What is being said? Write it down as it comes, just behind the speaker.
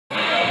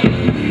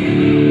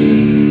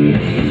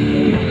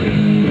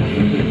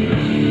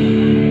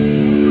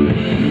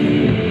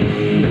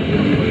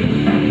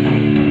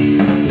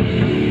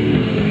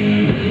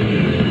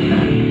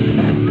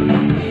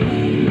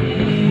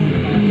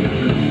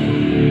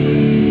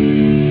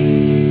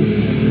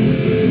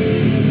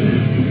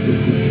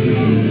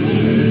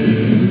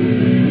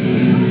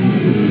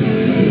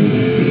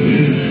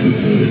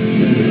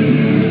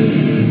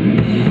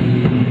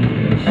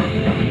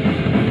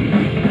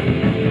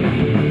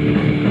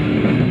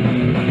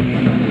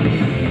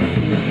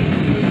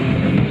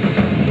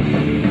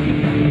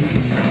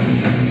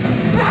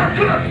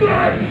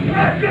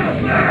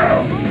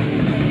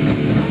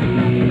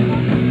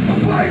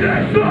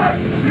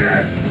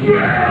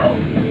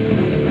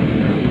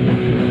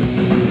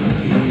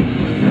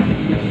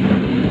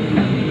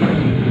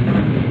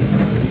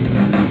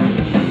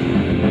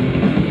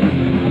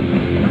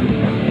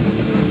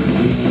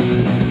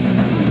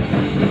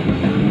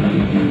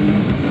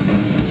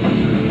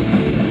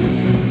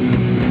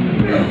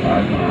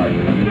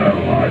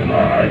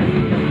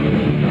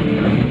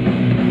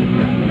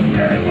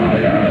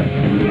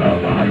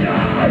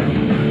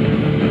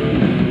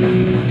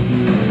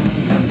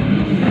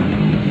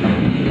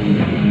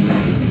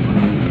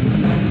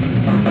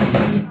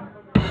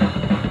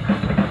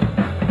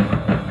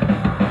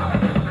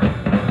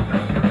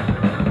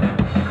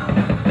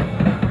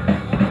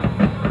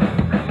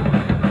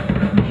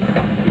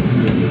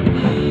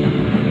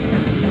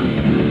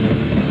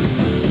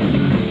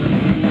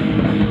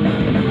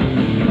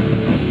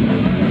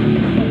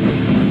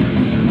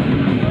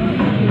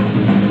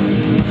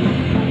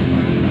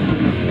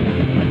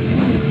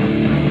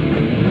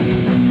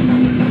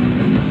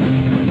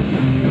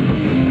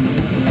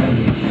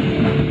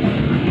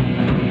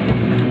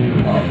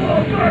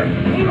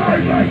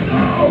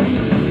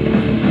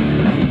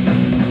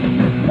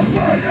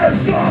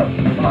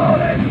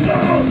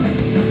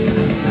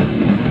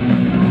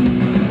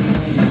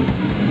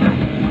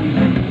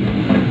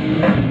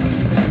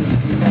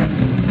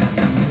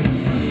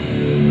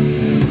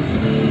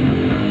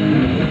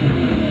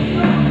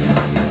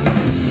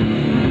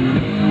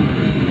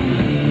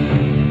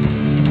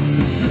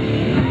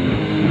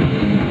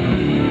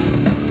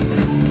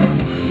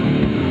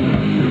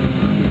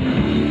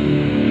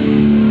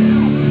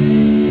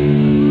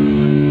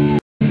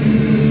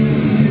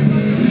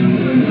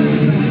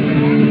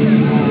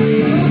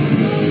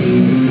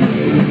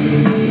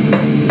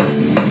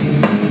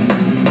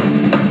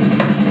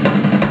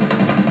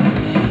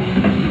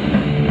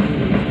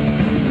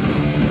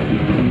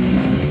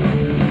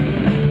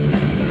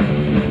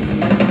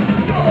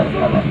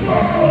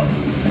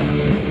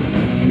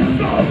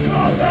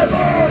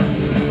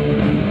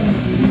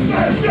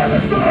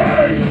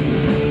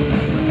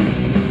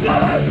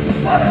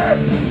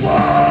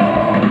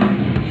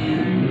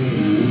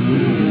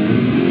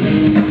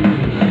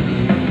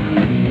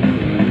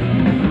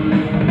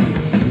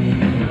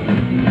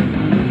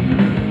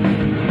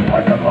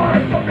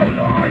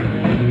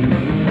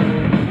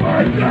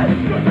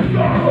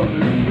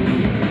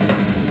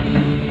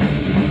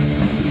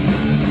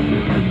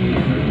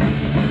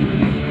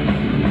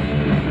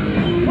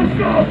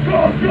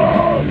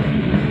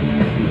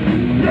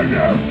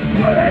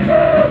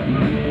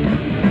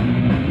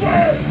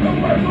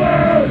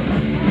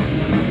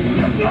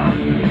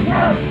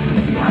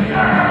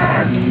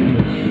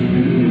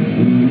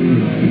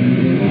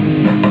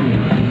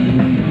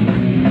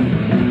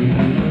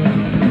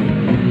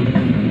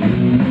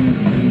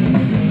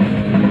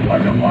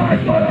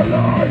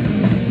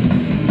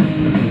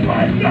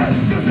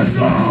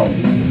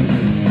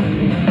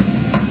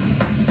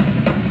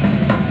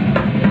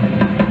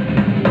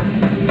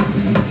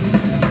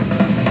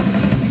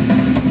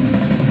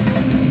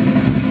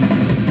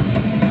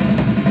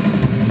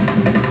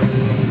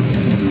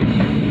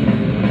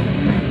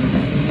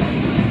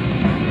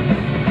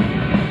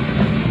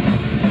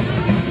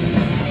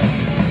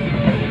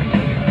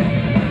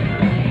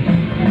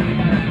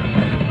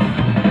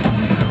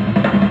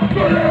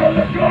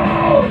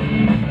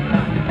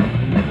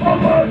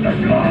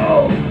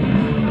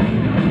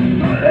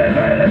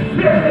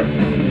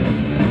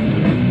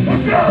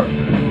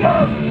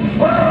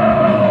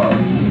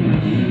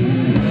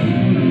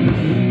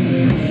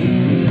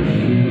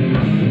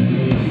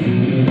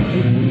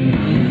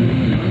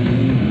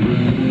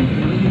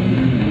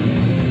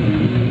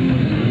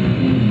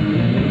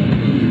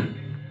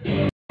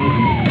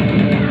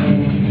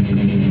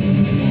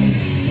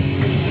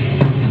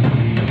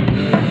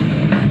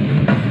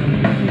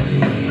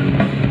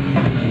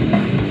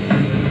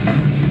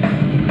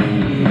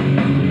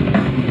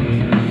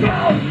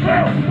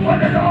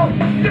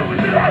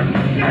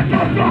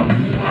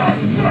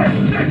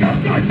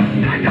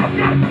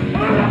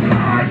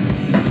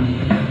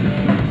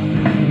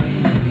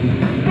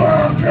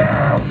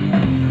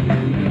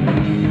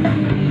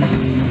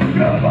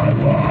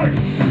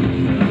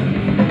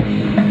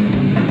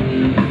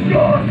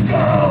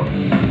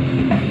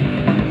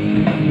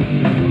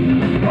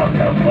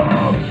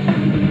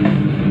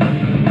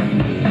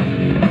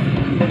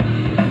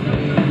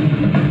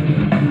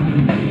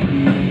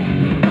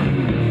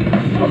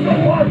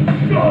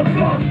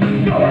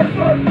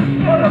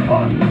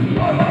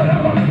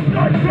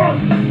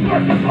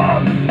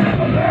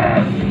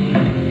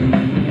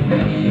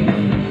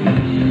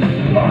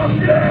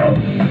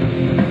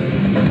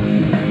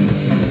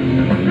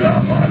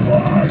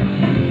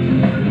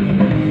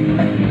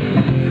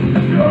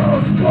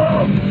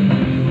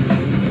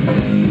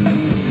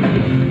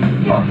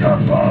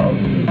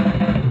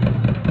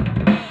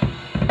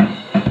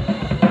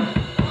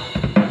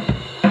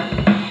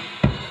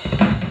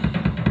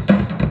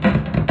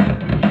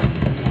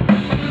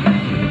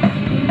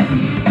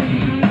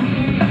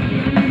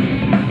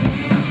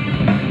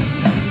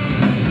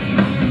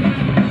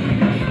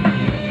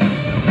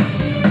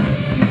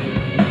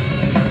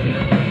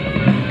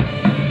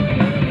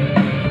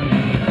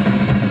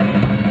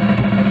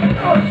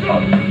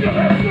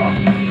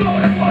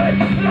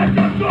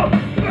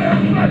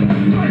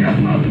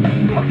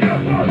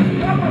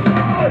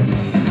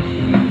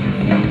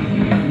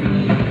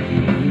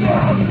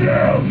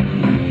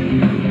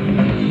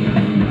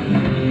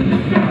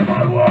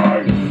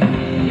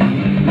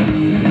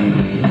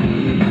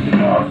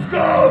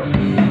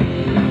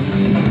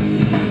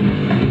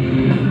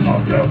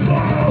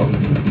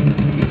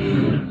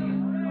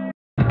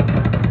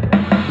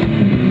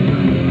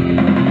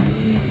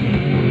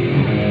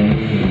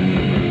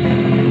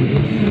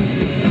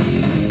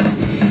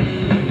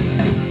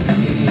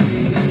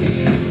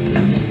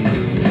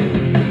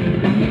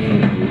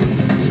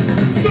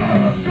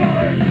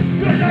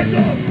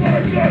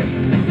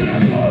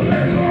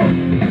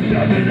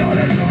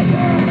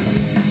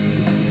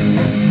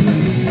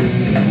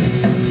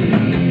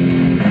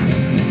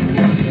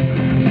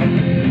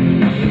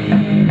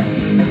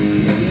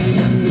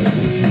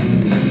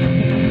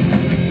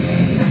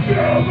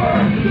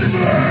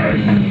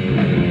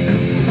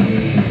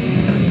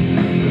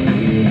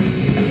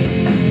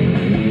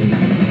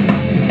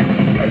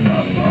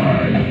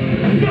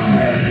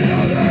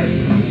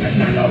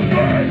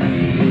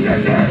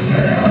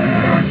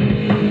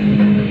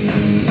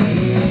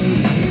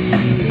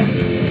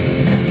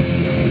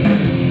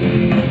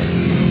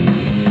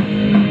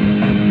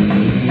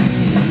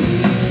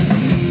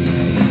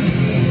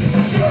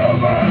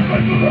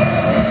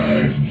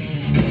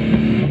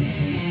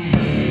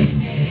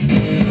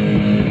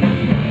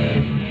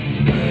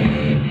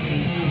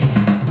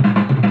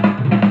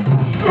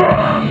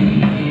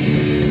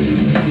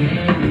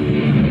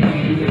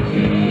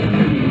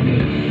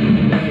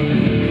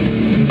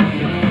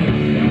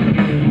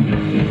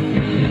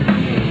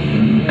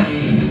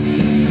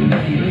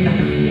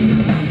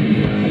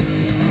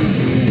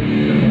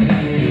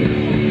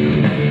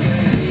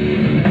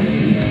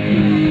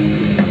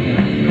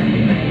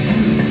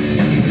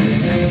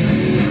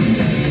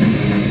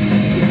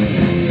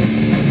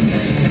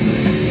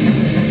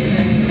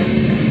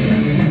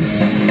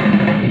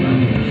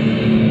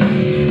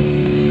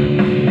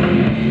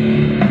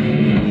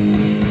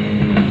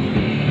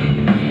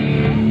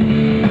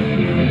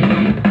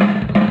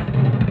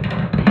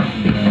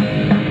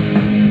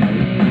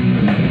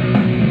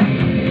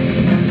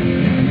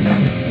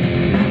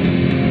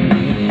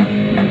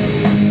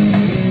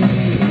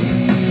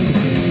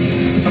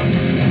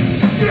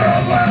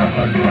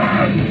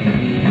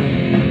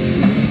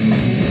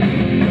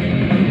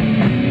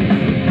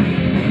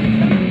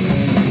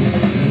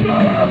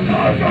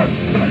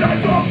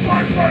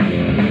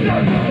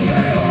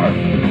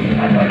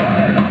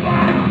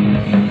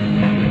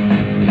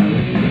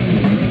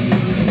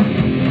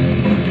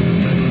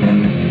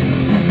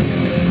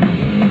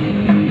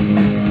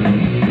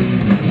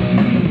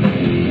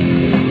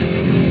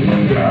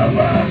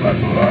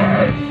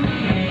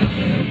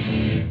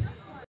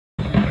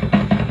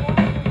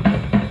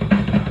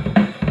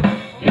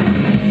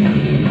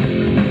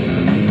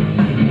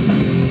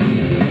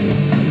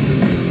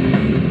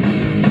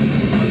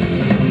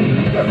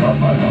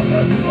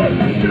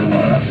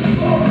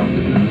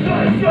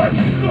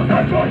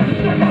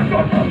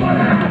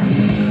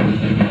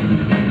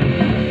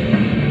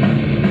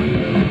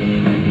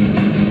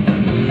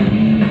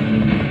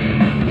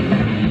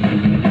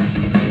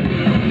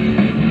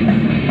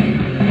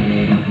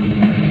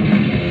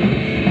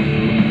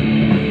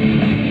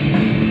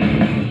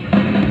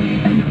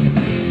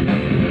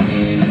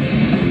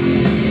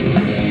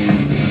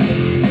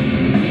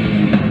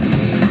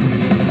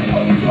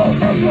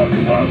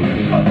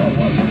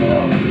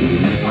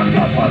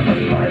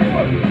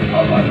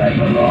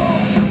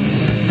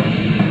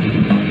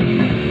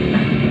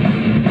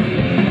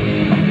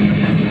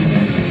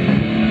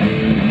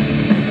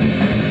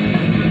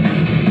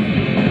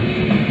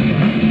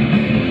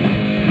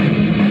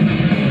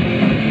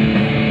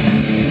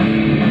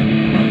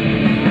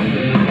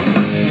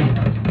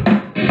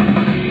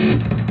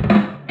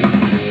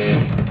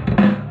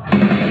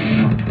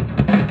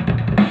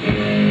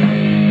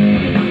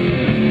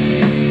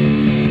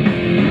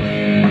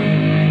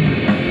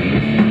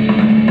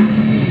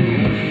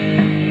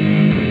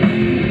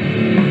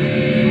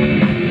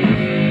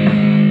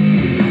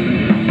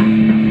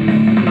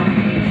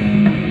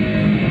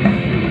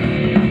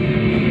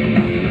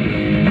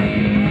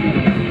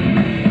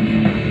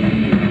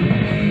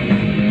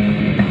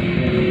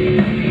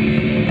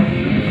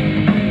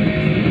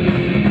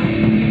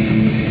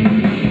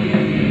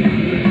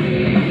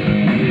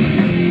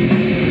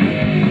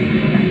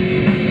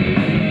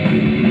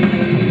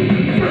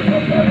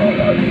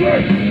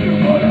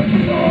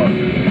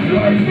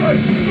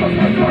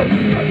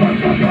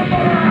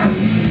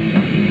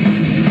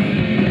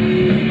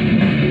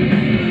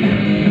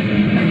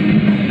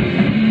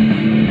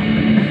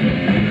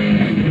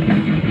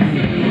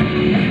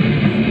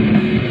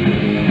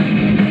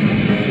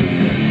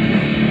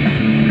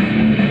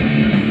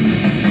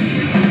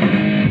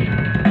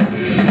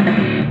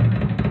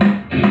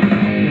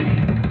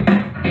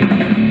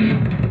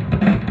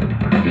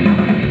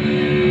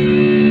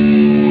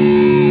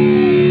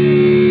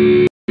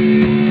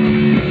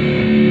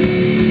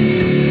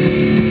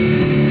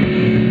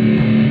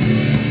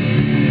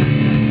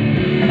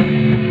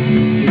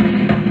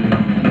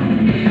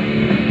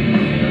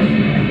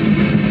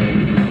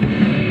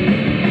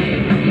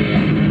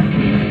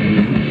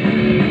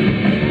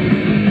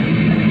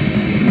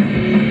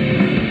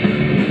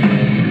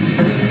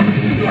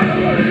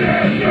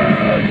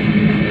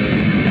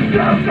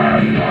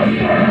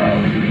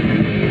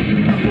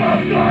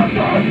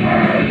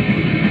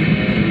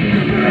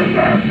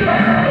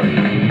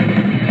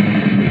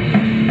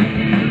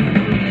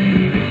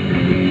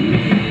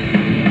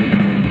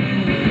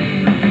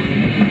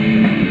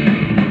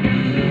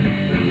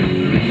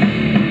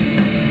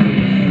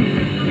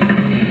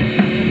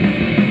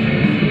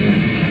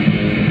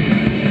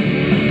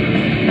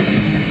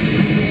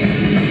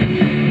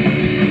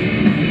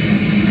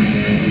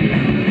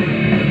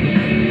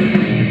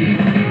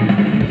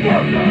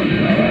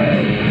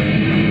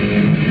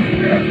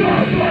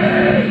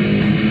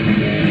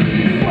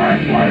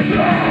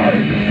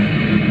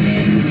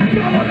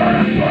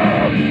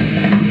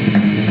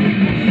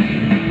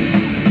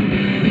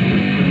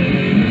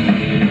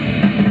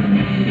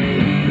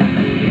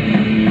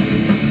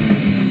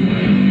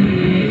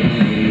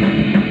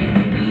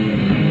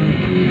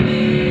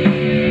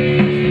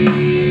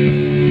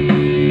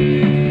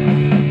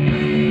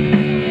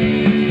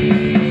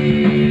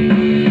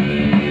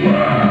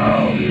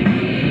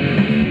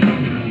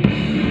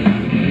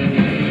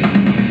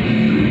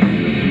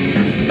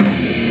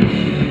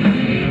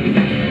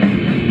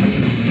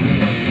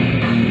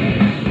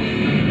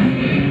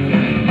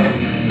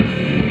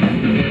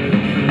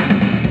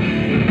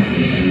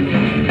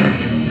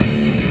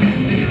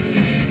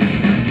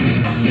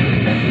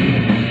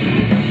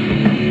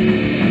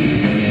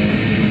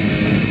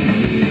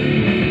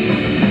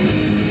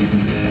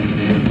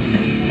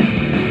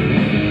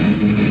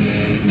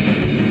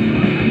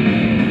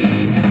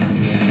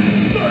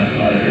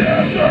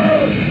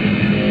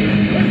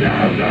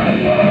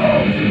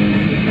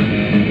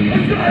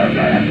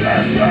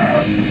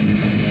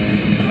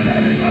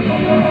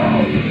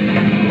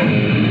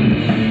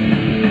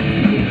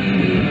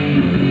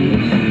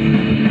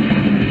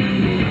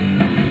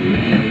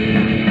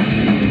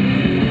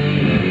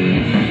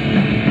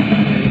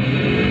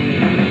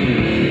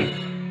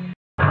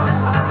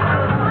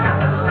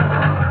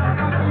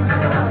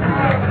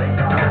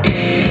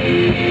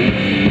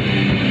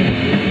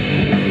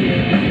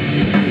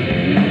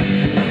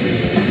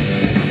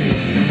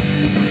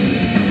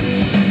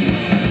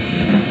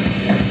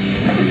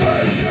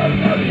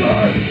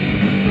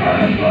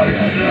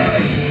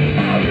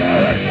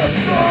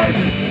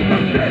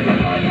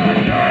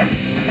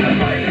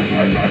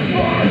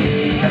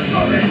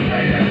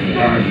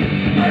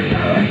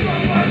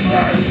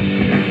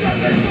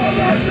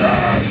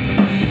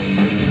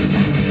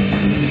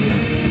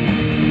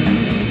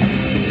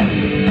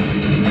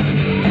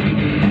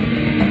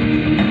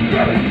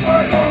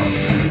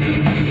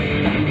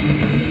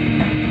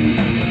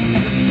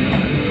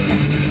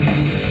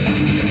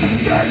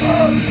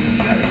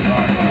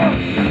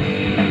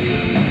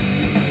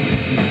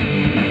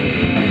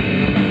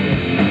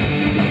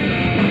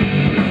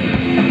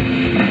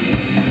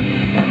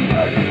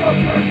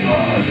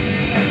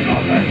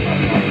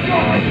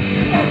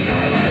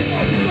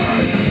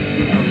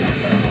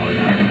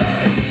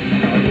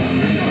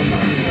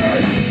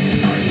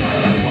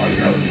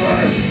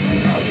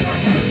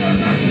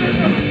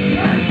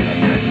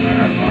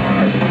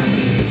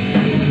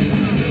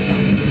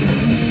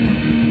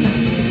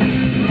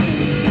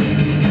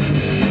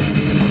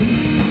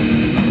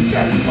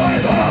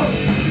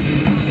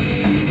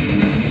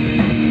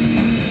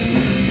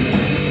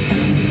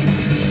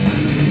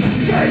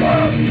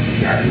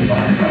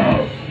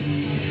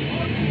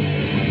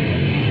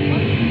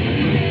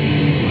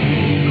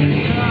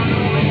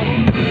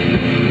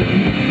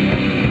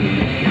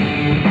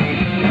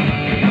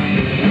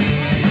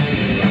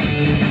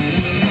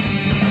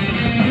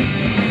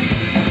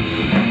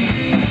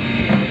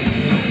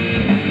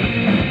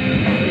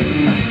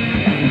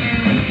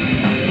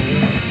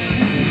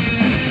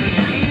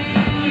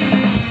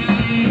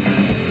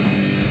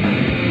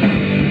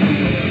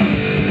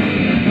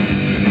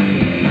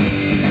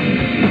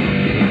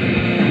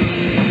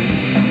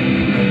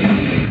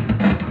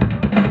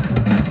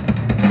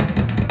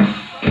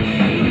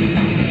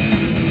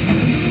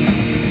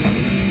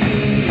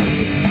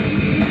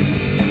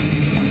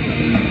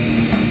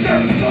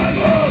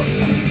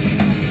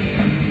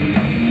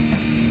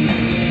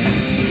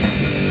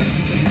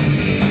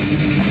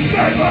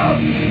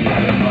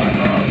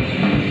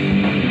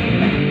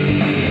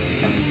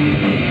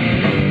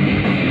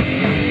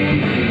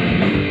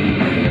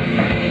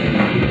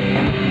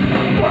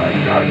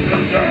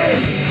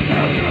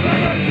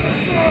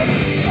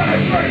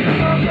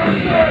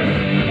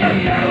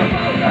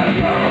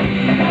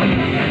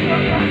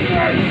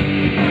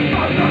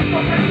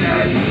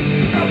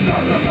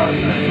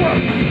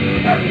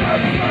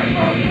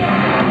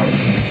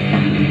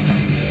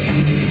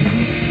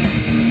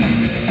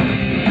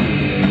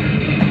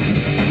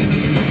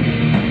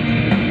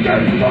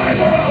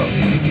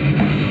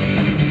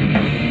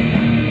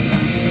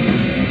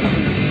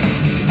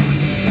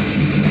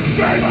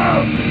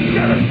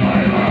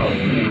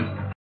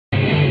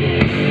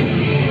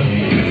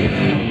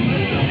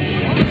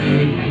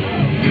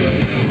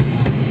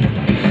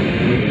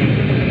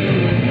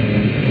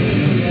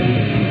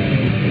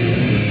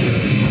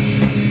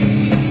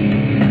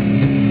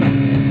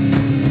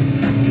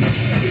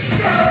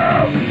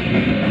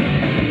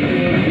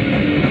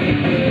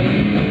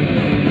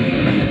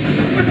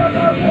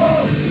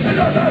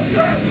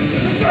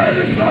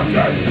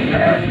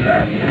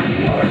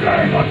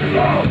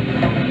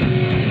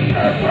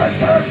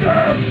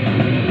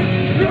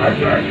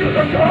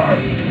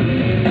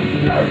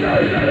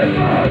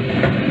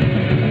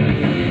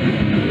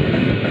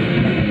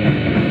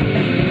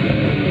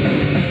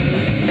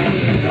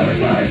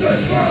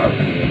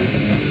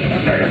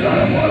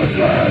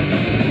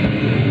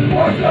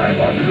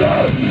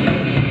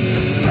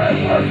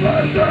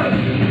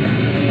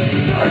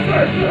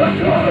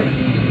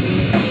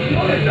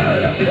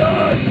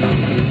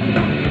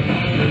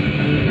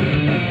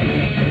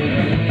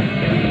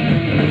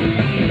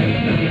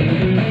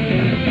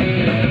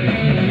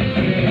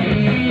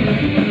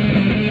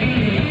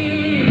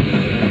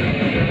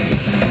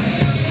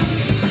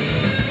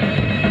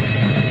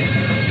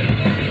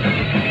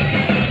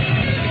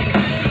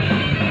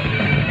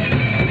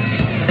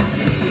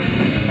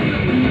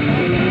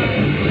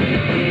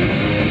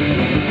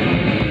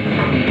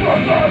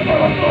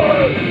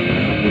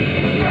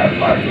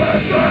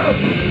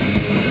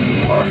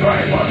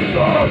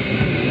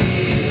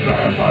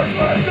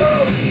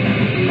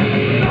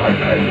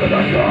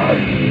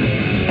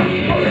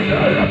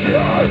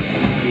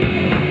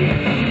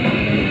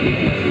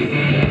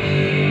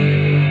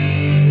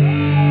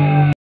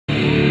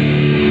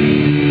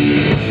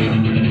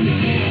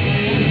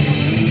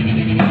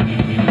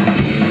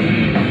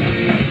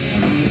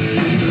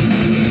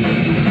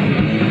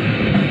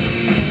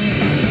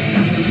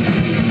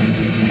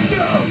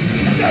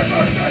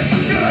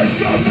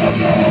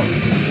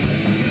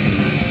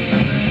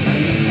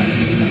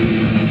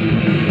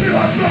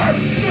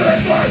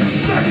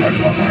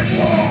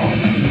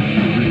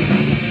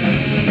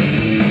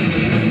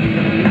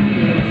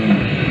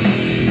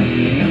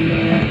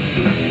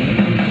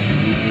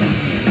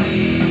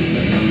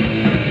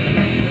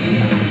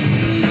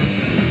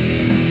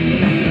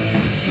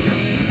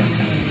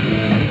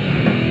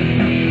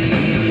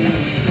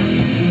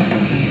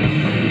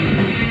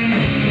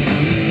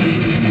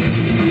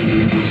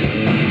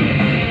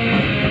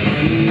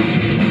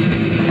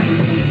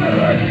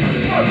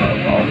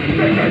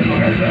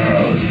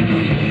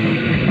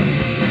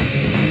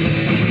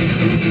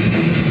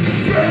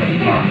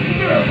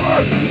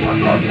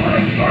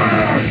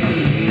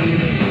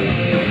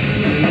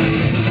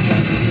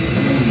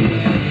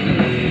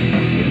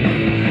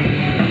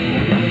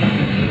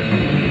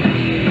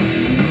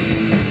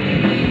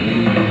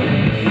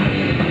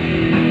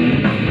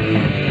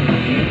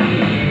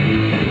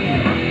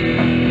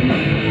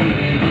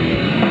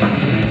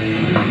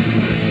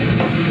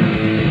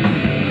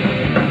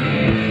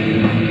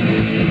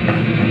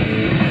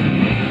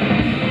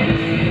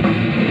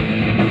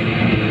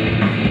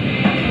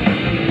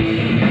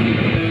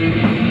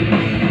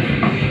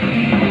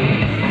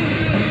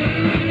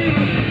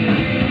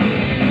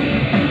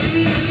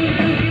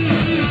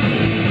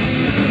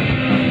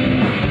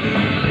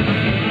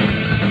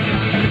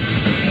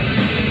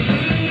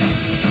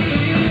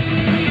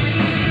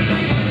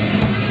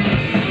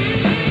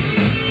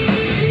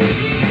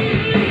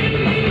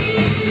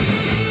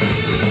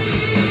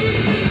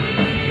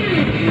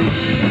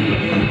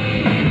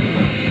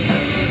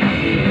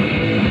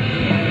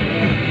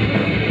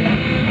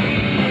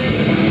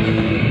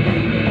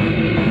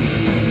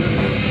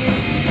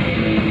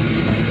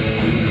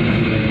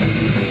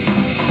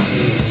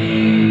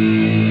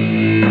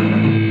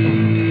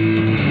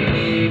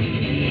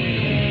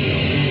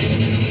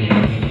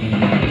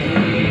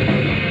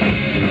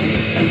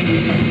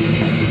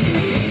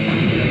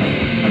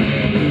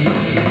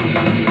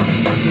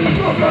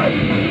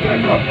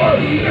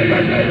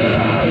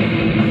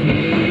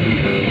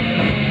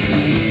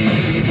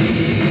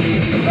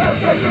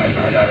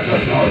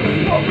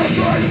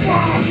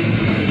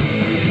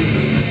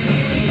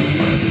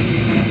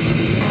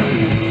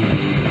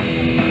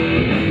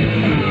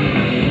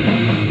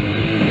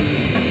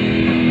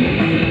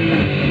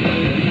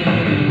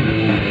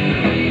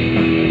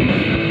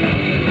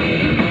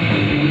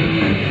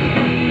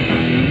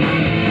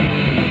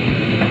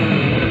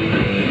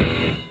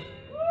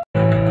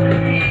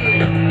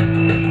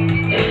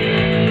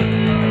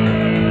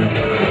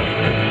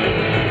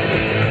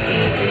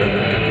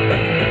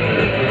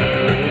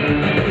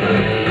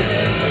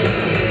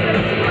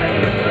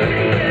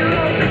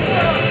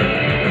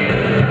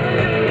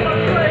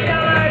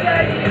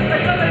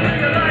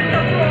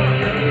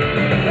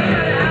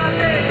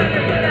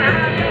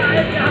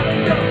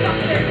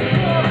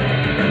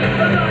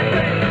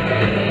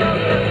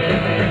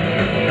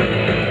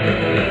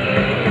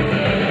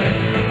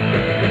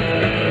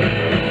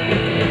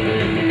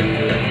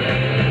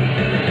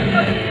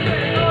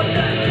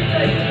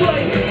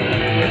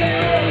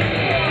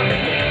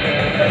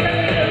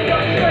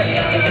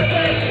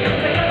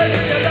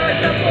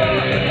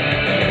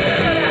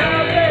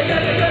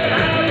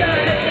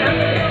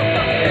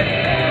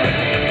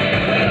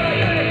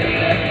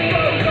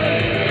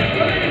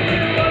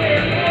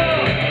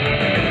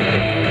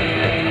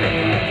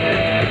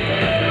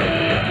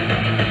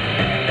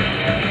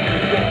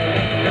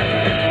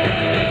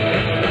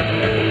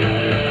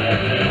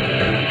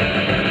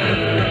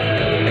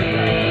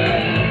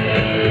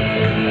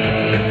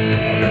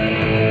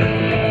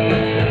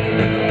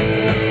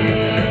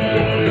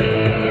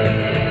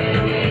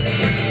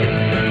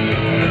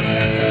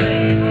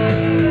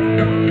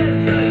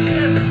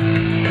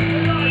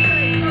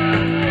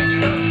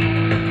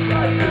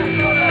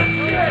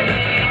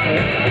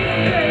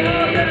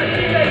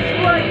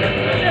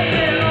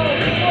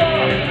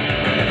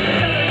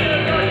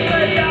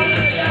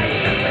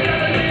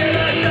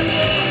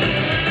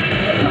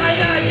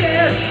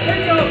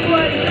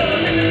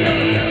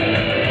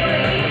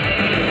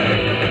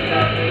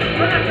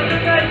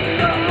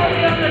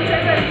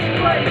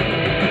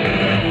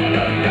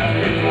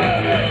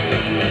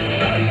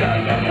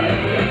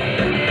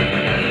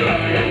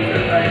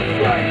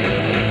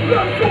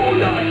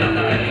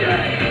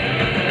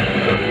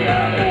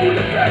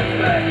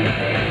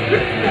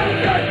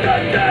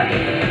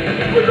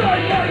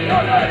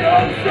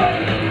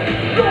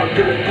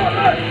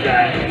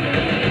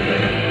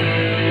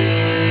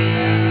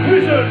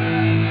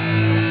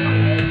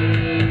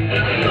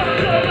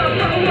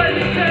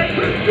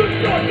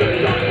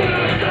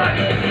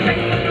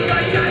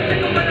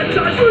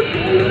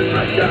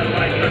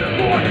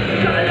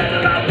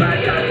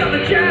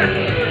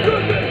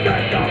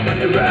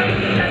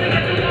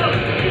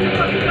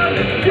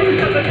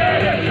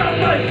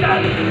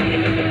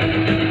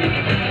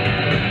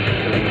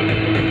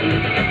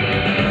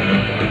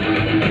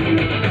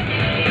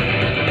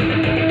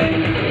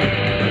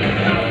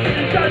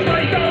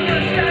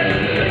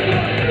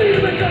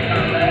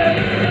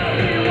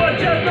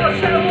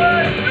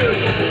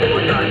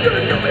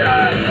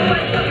Yeah.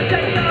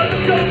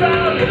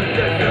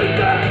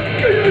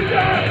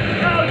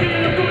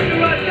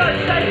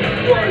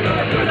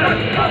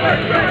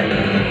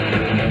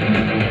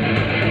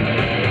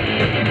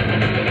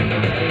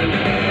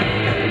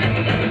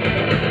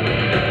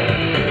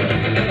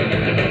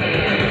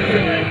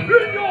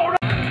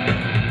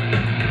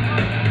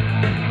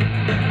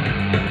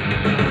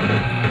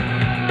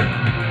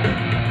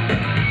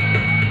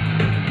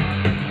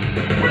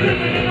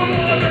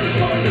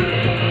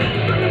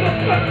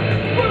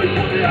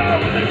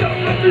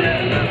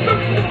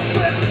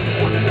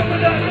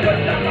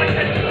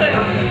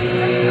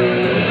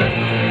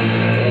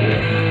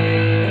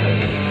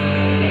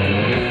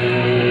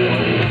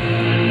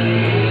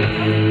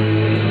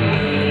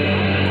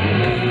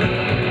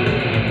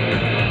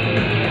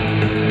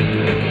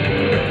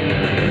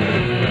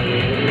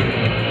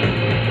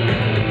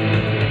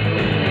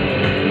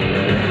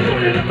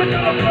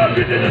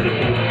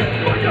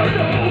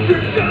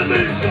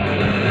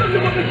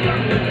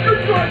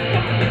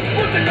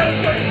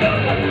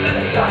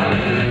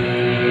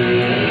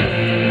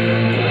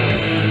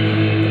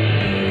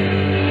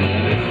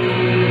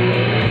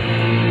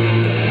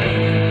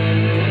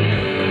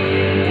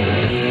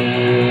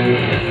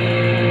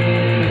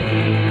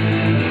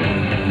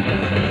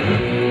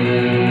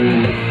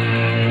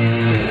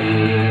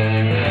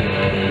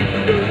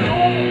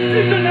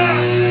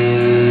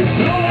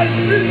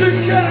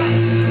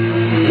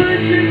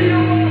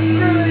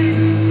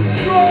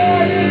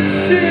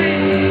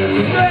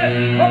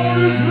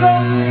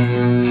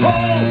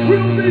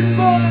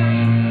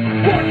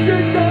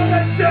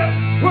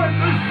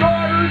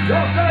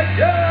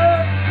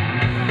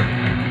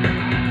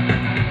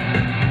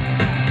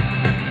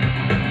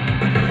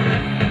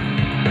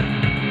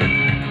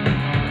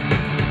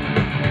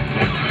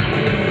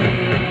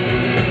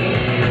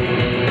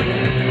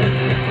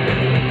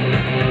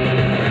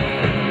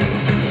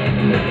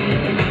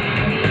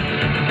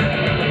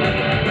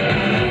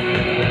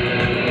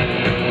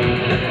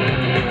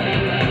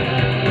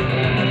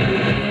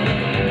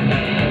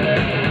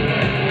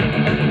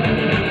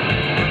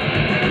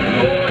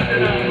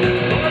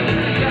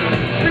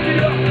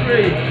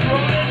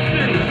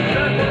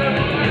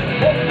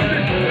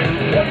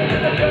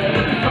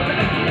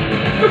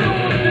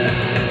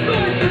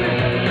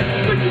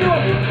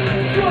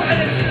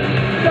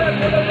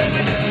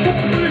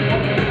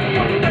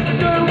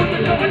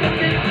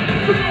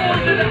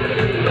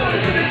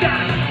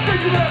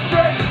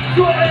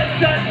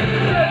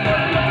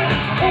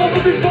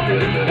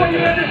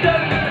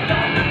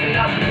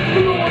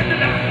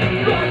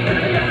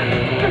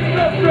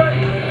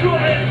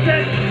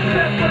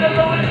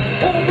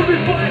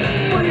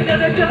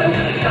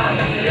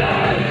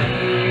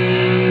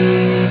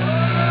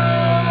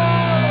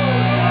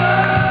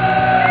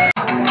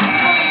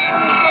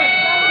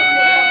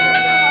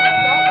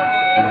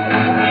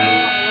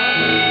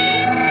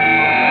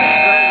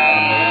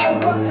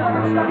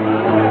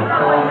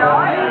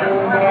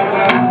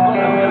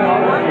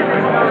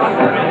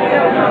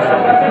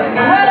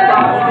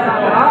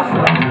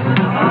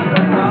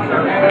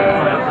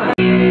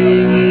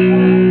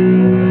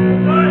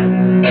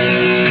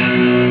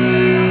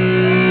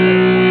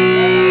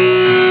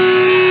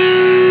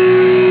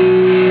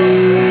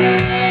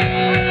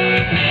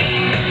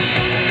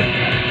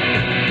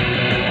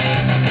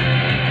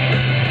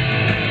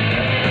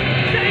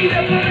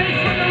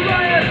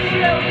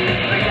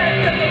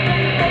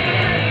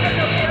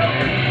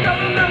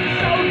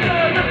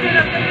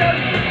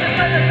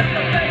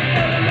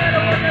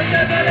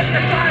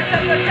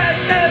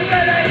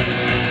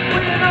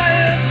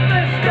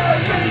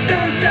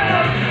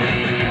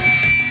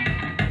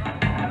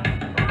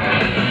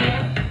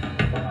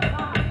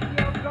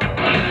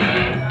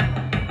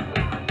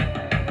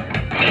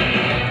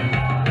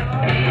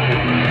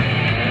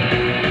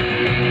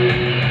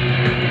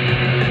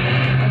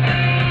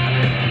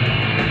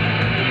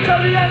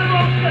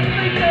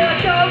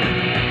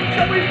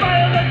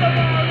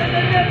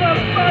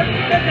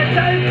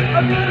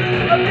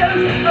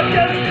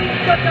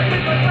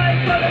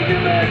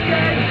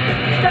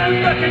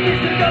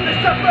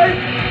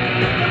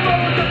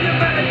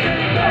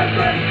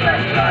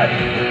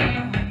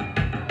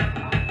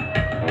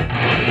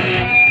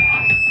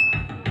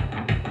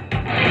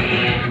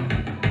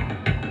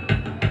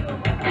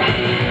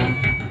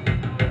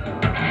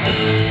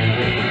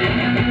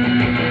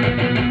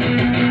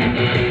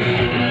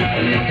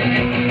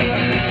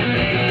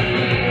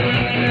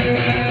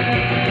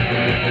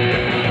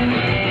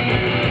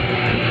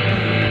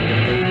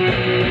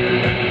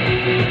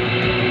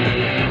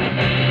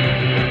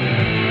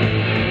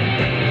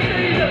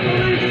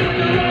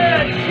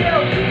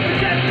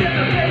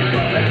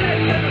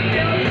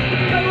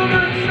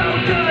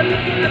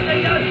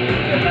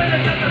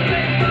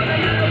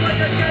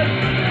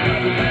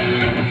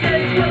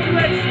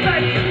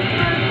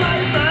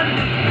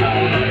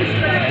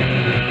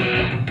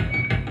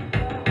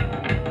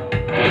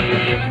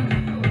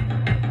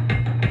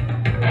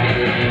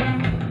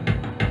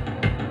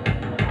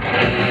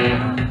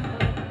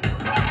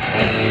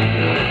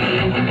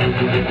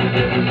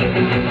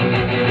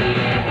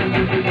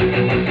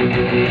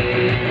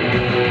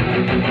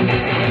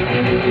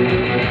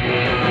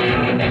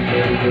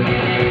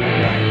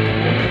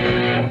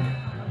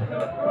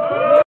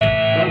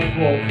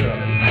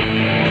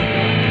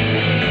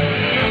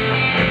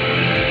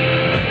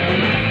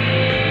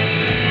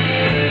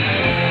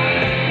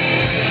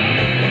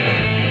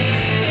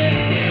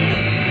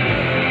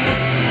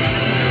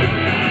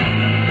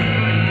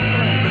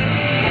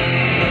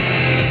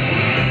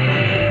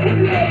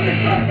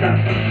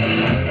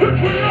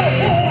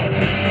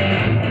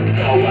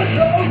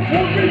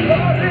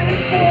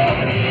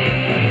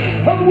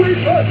 We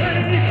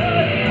believe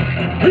it,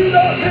 we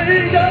don't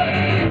need it.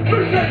 We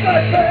take my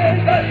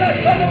faith and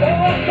that's all of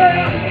our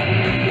fair.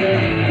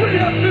 We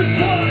have to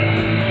fight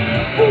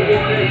for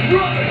what is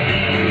right.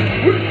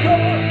 We show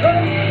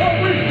ourselves and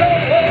we show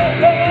our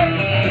heart.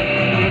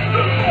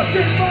 The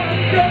fucking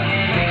monster,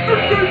 the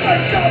truth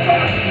ain't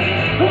cover.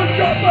 One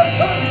job at a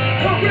time,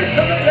 but we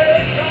come in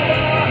here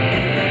cover.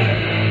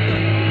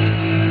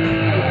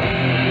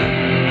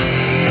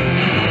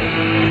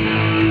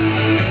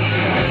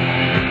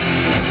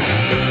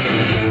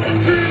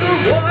 To the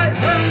right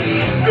hand,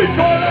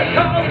 before the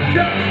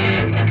culture.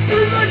 To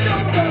the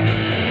government,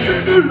 to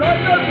the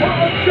right and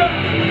culture.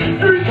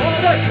 Before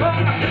the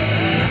car,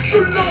 to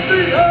love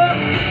the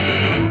earth.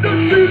 To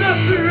see the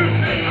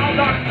beauty of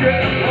that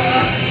shit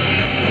work.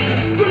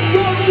 The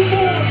tribal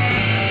boys,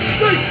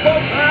 they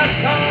spoke their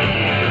tongue.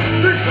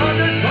 They tried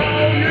to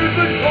tell you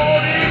the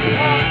calling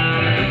heart.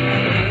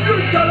 You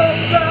cannot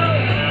sell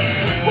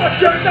what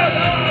you don't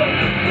know.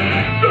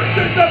 This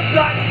is the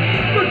black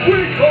that we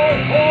call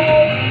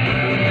home.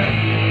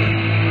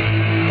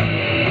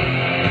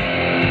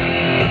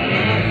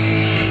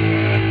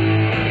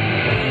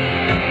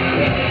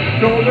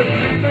 So the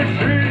steam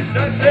machine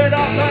sets it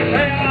up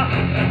here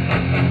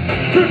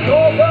to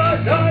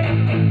overnight,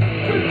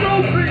 to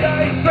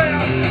procreate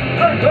fair,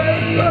 and then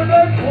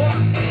and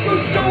one, the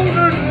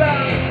golden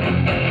land.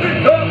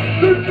 It's up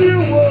the new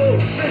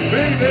world, it's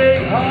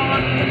beating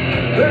hard.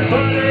 It's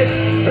money,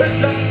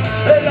 it's up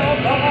in our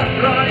heart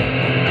right.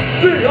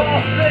 The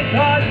Austin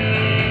time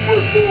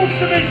was forced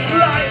to be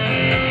slain.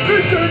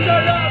 It's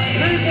enough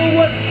people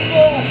were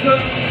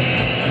slaughtered.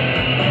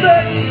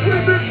 Men,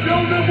 women,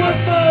 children were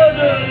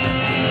murdered.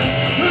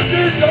 The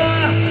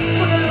desire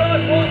for the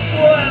life of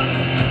wealth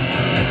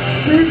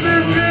to be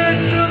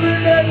richer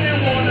than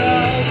anyone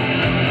else.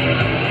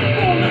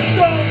 For the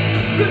sun,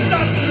 the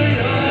dust of the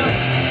earth.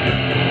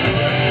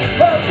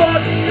 How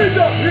much is a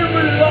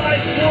human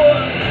life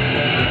worth?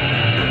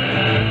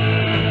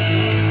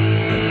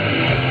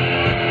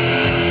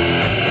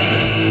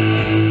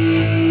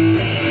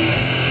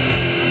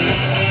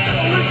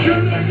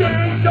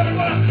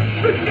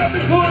 The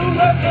chemical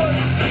weapon,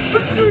 the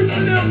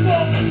nuclear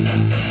bomb,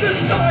 the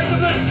size of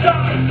the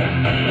sun.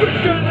 We're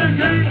killing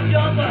each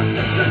other,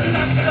 the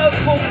nuclear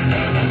bomb,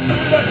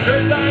 the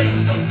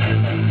relation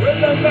with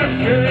the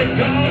machine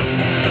gun.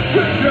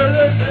 We're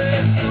killing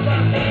each other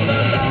for the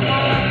love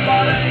of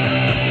money.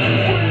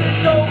 We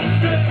don't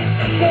sing,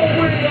 for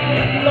we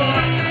don't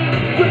lie.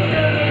 We're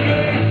killing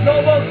each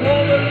other for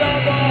the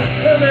love of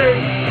killing,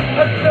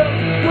 until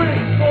we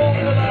fall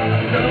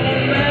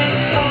ourselves and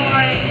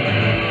die.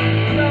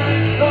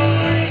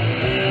 Mankind!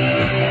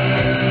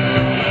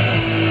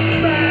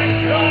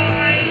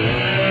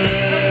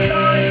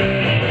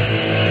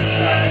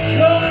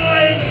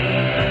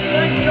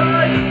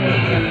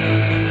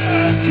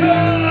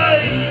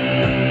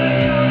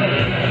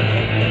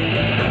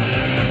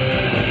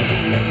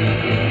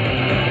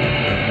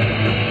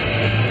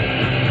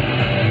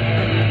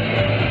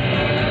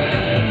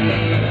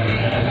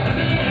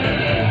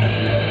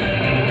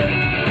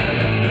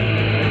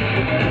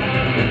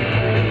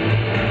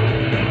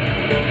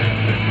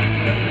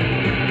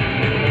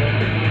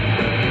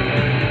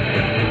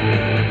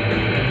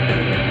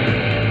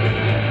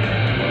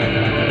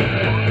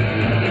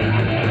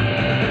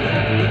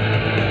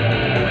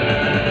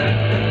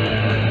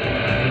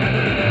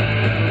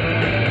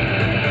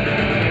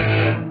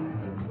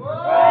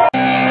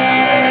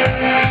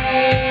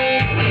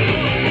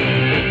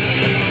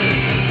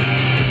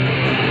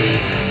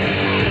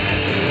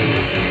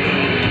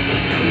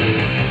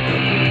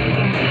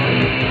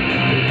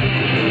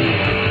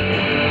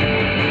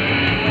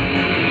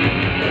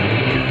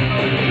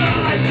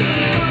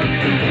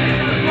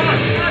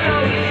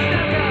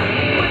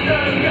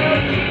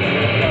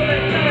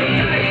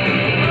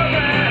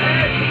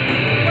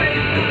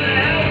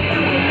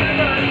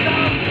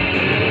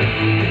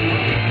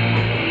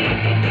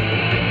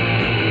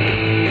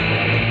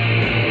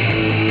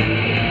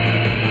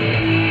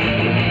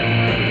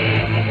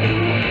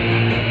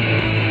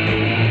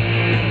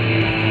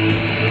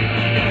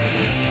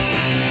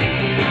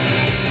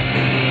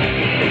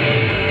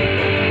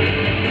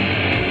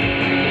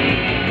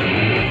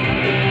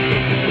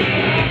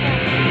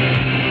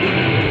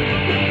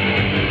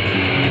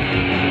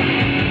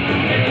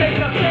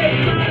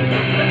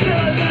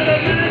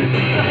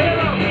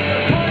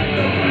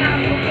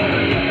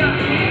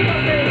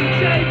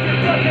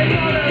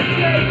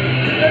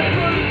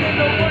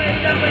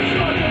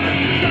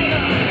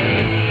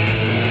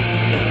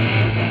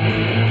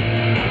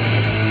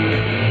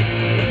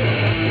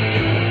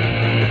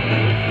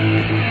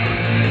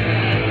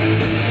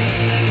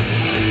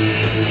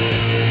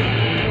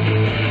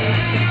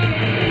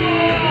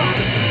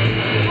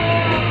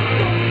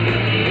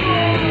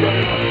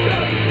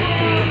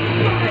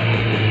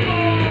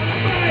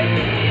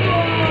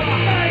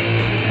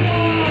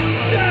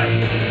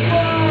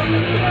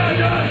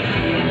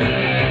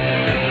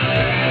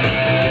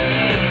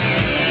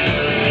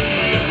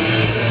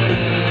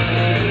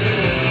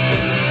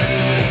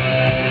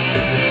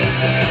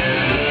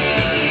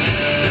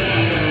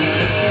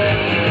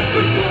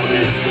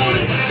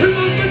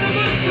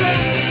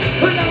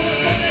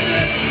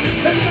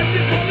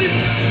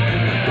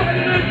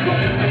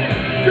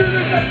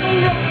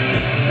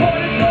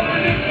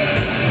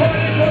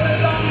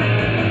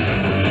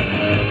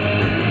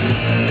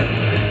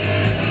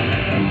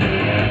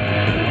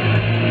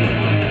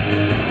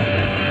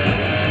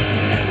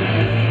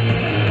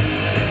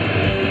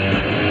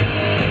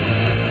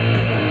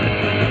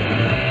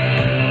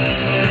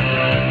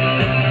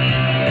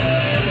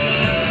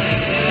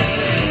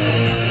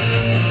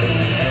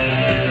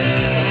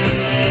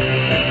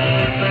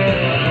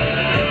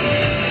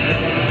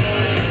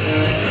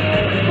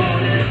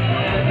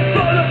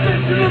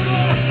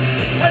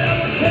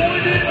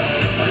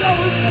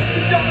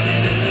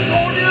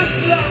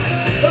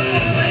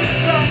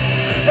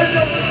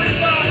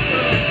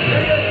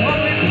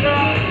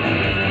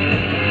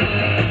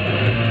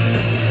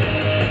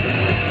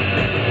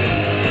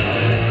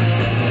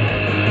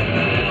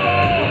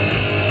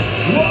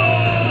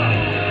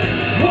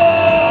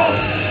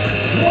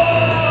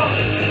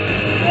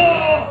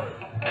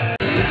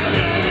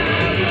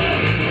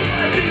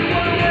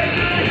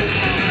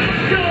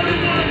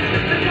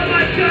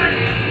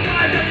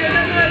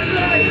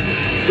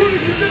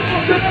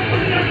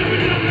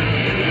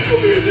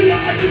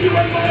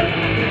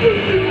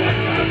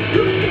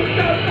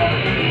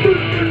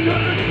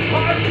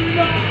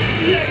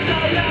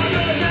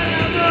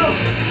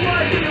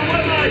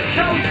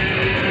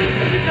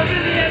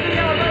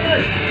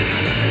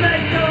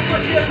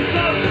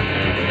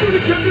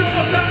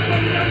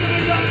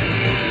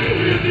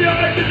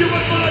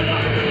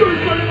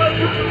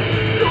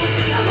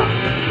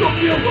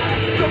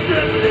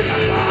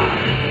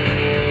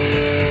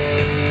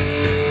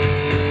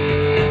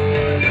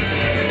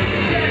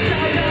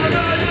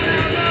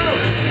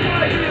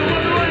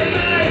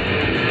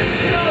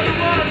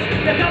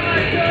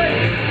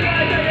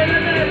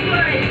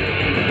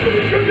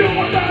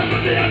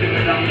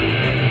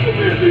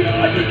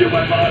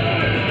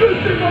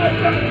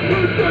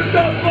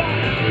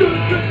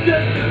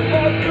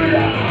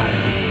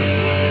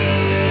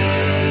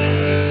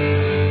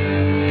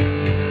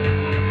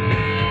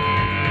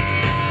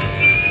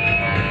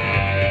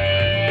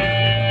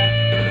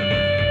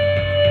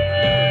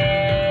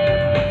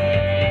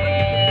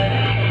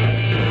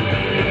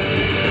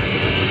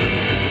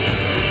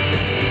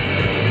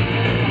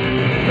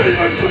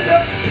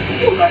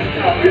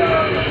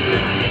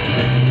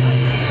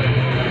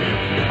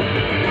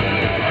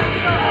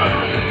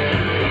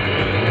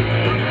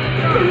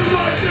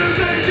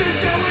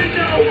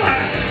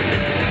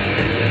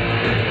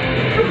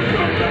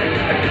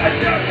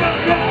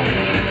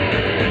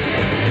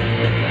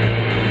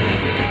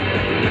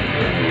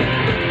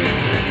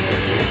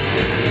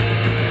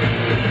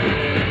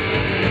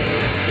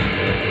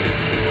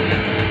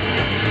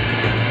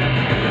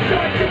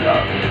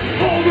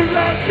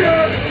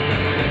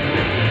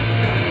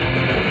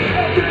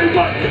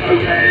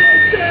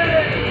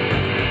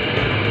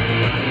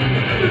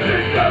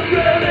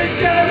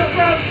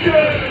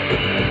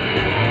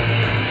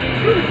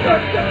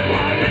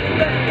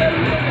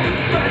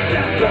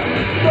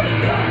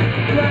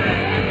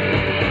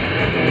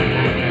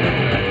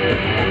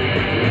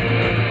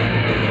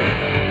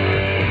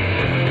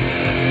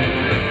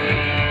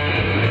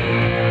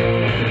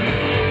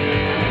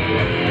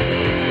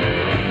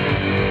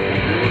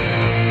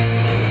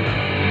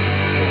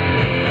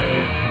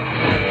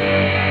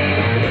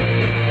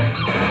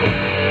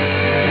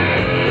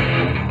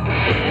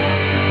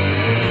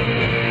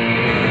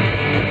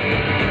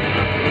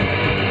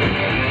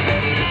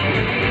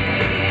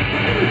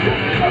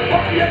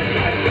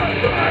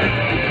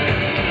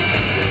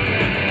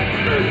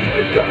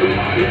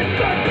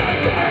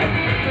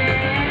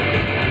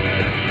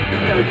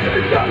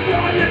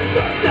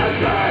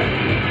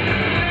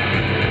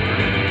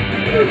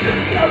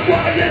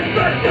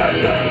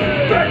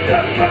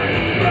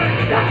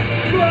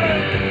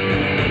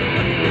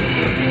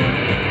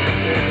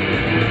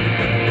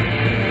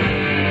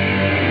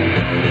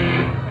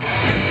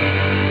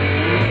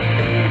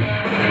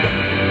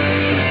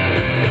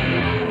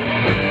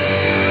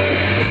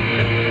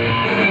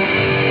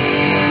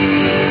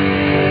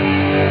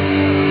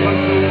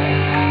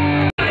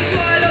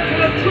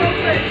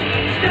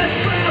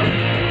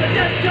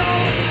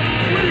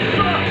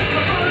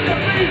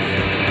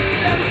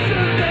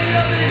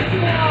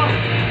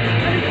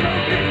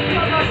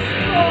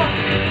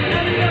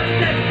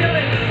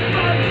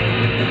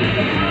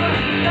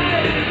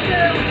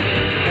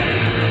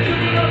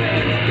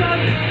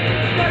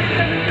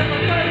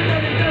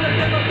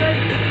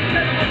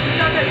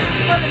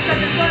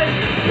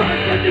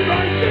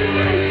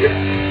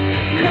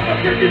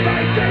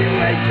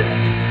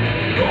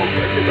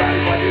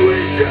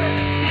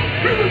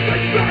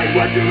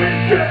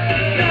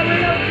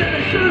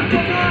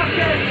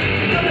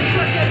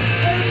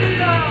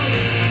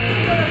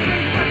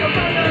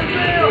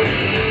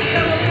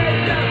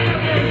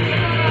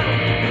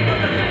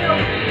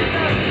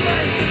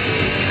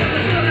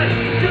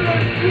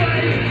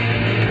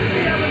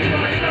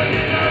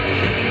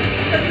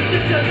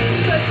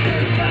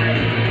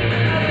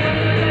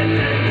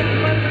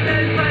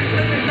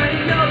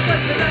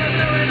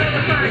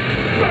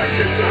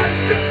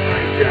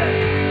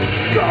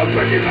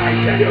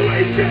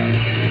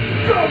 Generation!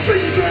 I'll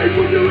be the grave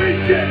when you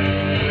eat it.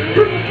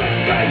 Who the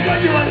best man when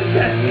you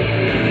understand?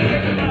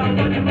 Think about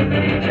what you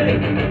believe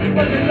in,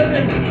 what you're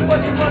living,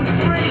 what you want to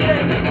breathe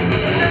in.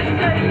 The next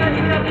day that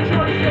you have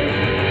choices.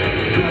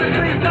 Good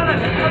and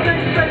balanced, I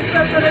think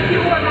better if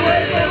you want to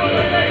wait for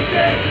the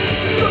lady.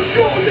 Look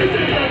your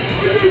decision,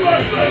 and you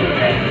must live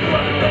with it.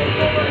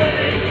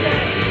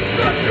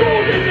 Look your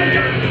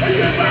decision, and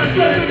you must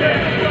live with it.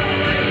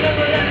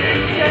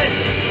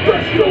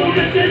 That's your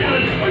decision,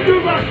 and you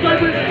must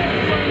live with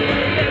it.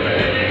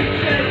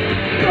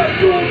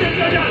 That's your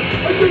decision,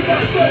 and you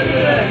must live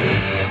with it.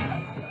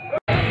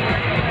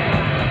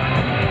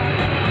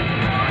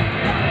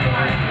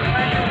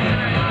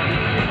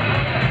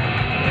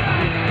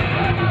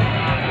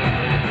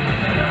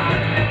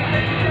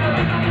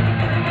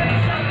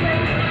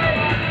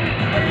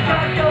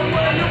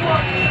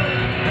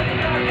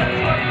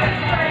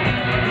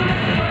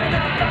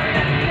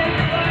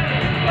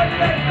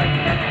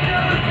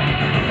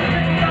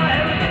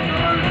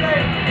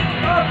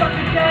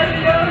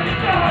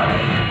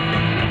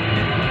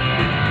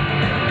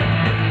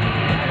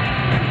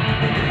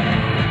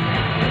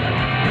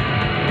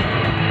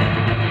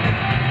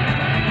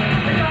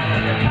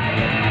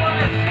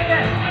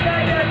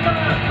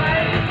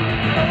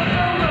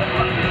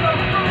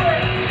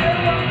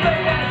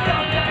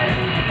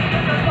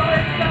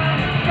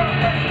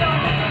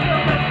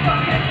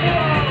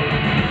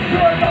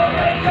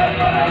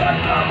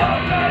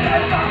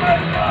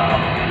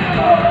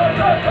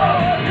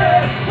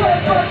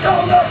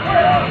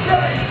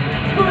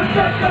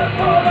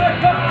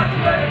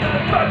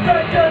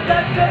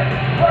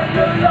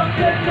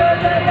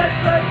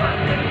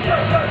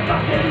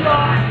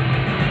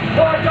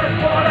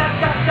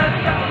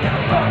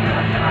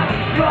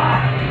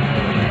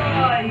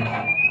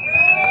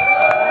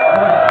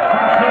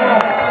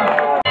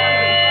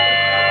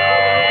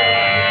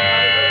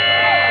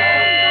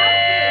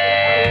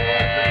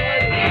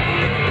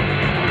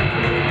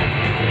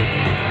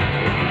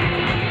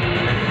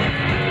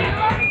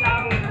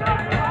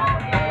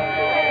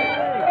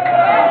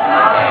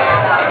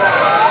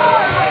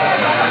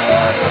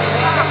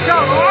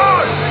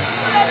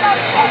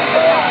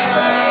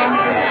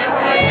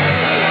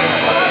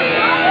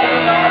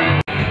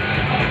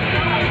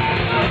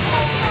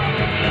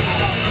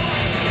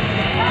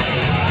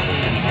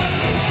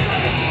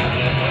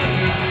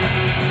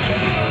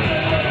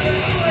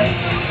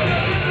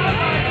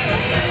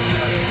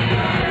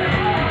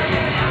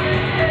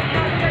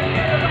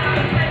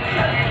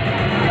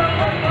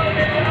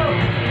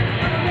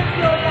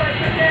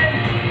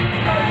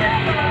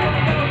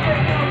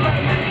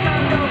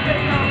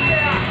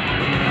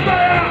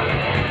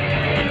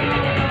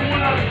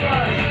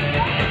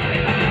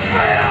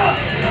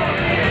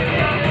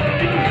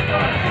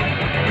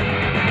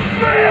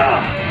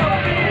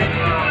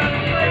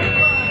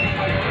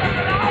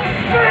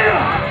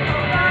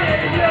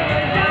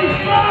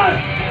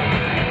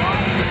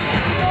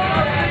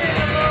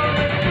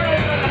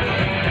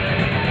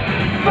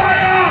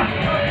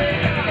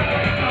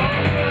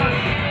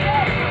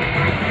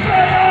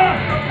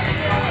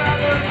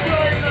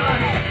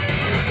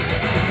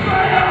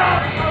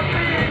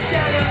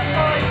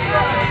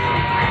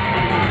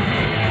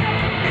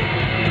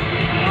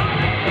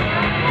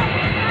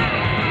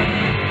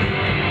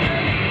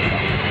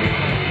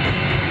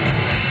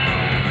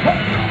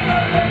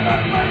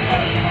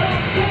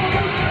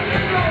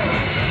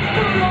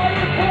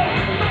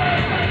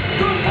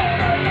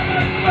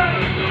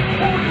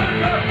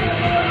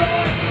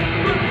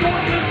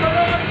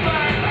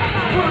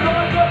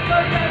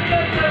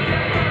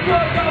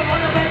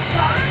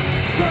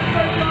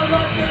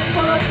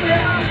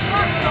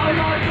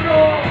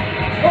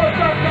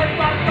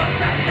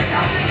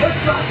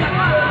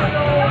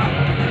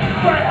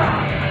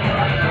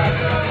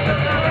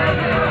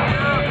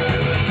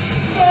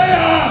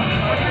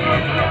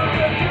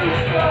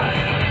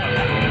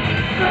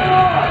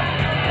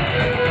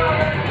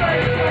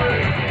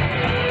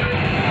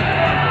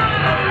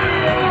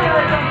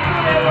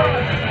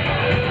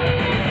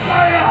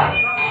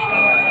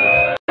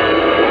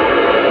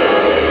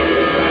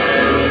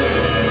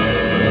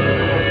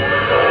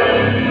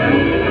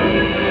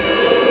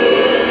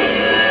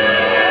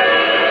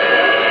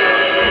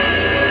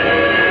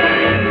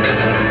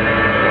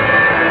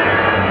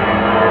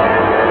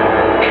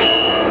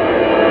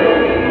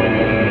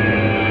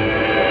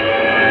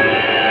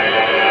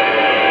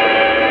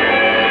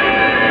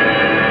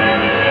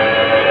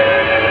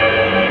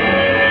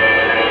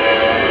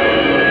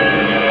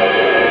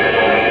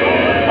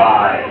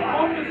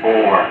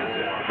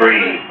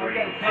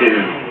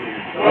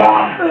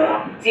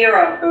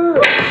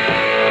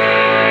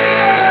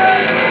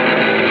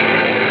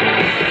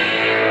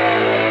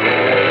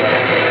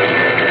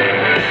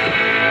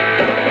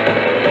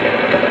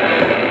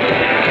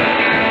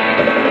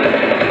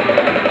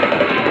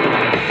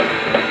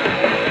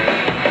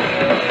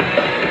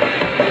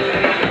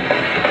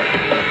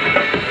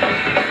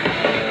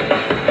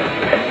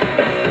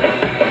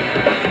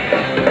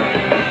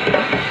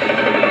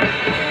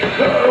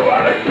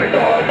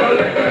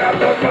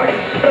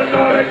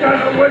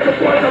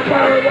 With the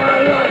fire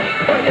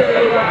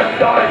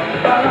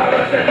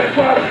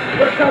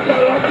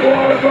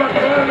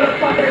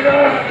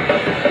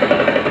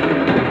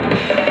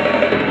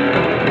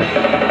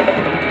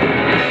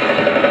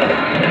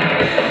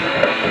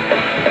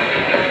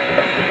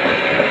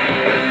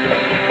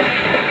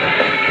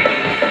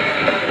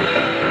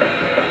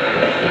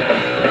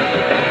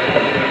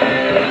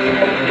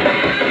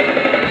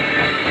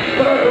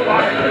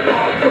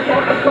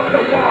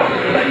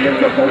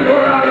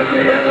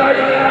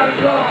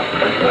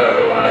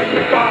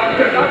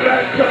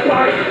left to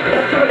fight.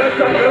 I'm trying to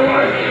jump the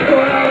line,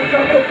 going out of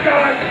the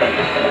sky.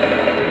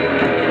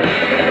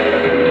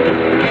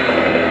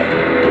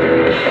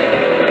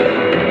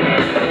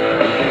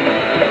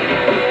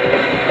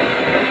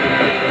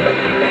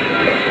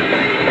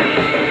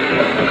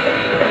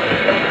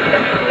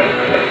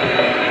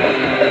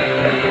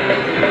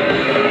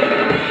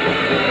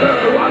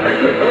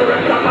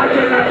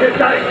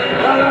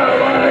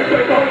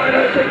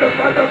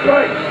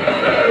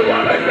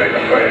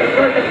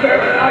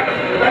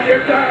 And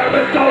your time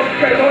is so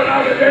stable,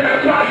 I was in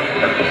a trap.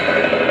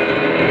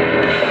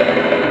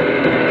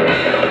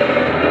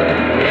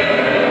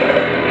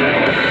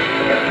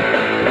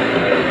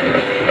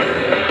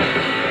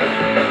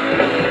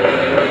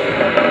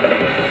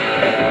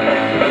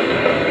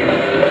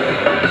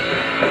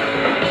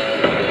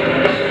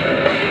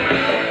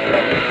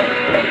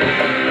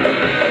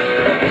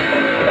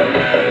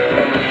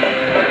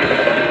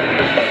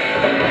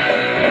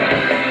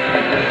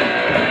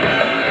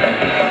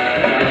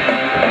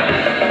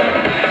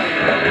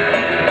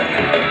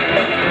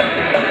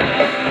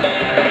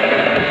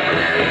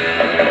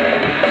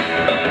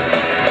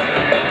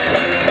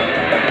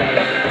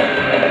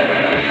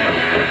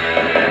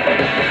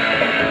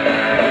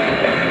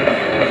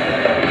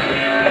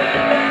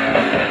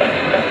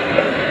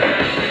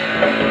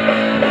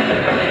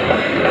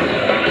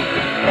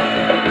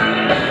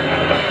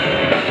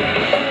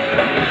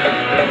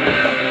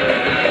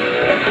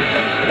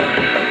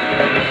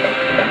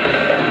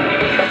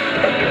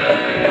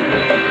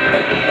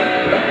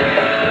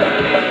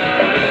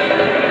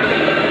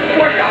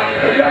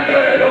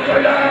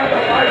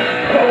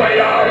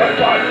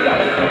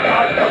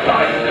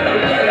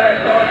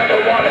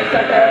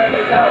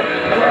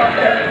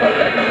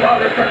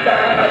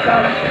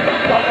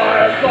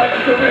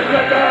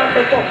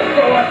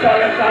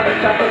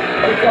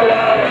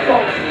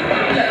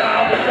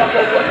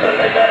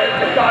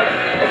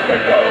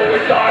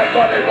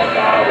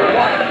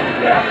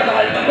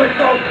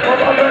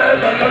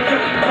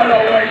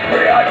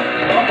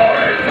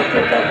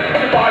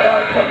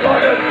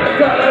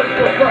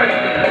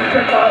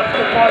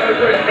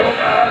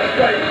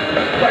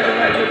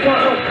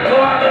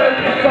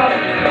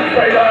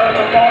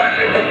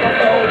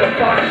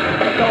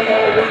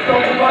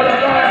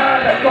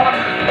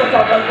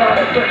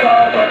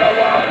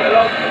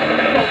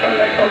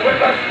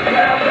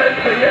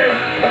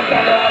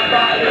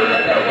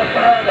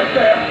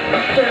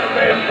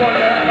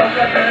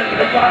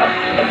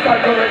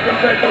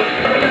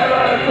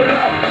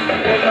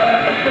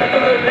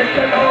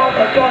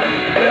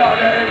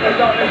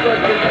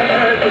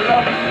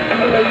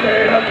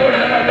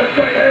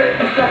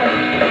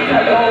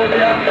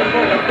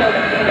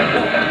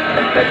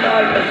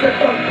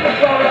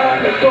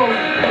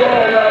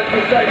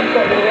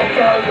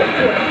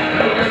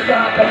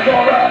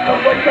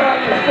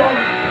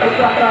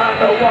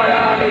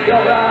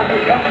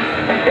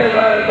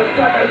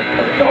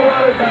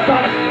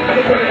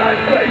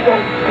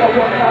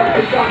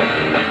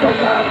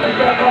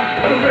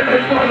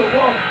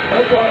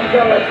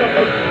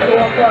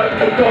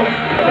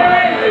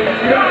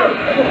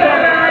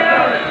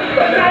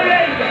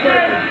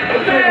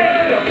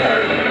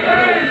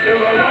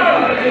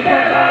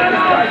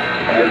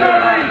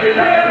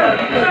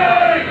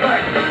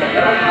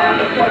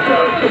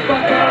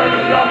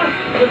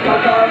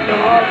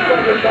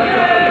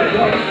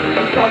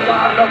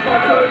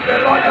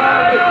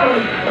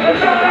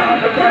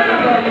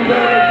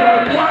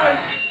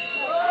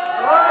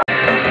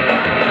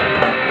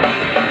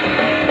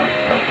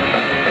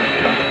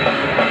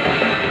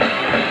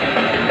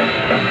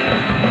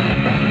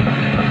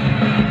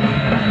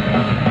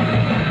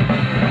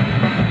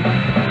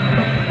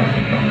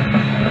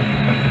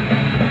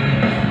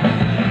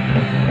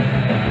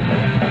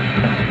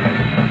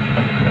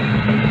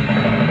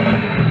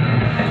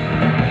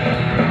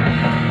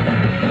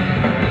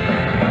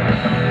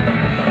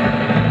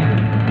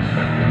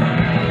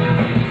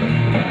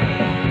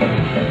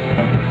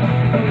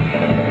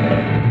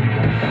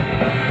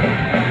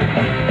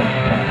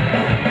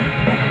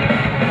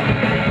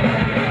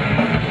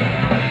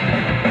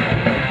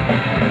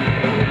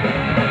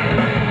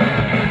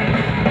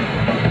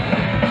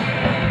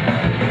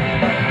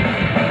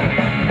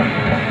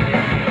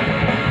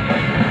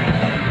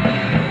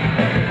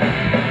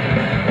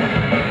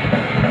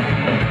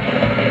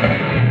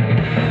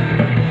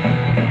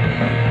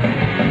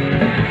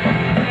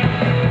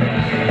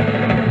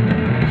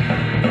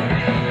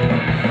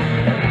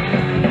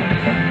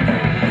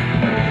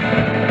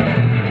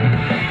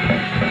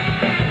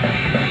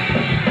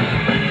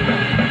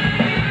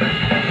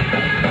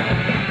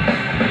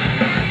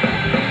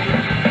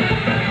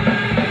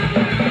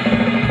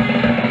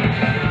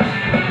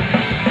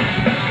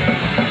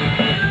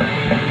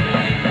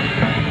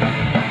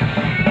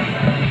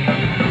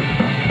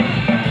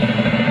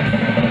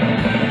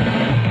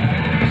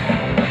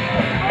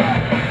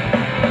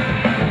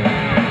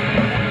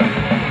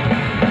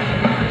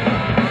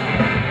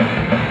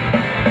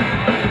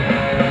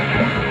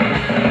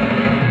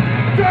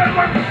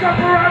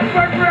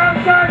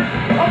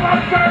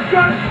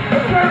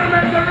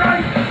 Experiment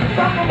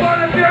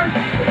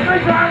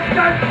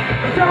dead.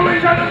 Until we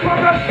turn the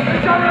problem, it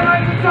shall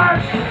remain the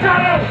same.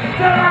 Shadow,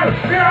 zero,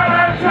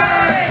 reality.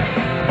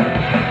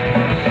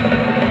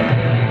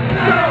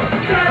 Zero,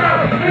 zero,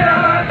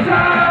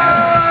 reality.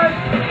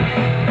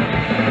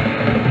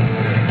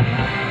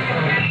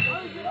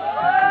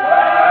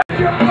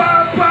 Your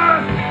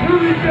purpose, who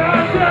is your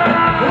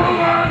dad? Who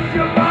owns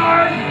your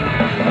mind?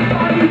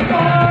 Are you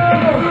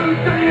gone? Who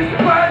do you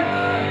spend?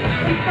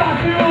 It's not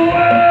your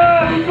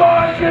will, who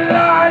guides your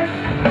life?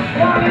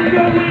 What is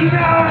your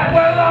weakness?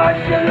 Where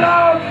lies your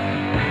love?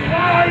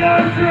 Why are you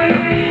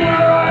dreaming?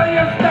 Where are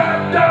you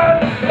standing?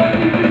 What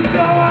did you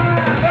go on?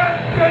 What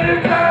did you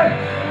say?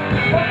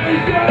 What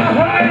is your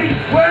hate?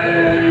 Where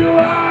did you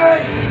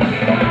hide?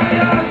 Why are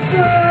you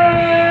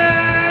free?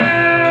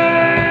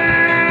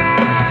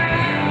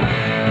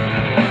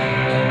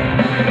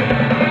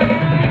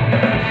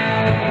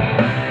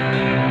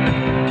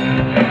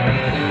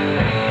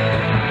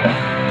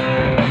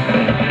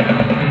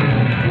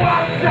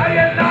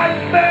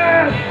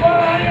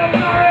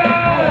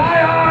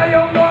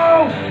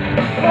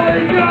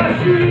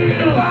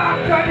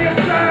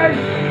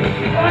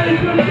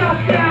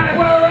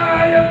 Where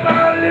are your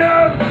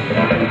values?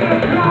 What is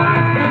your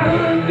plan?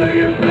 Whom do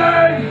you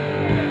blame?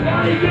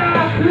 What is your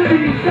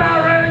please?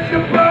 Carry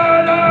your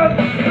burden.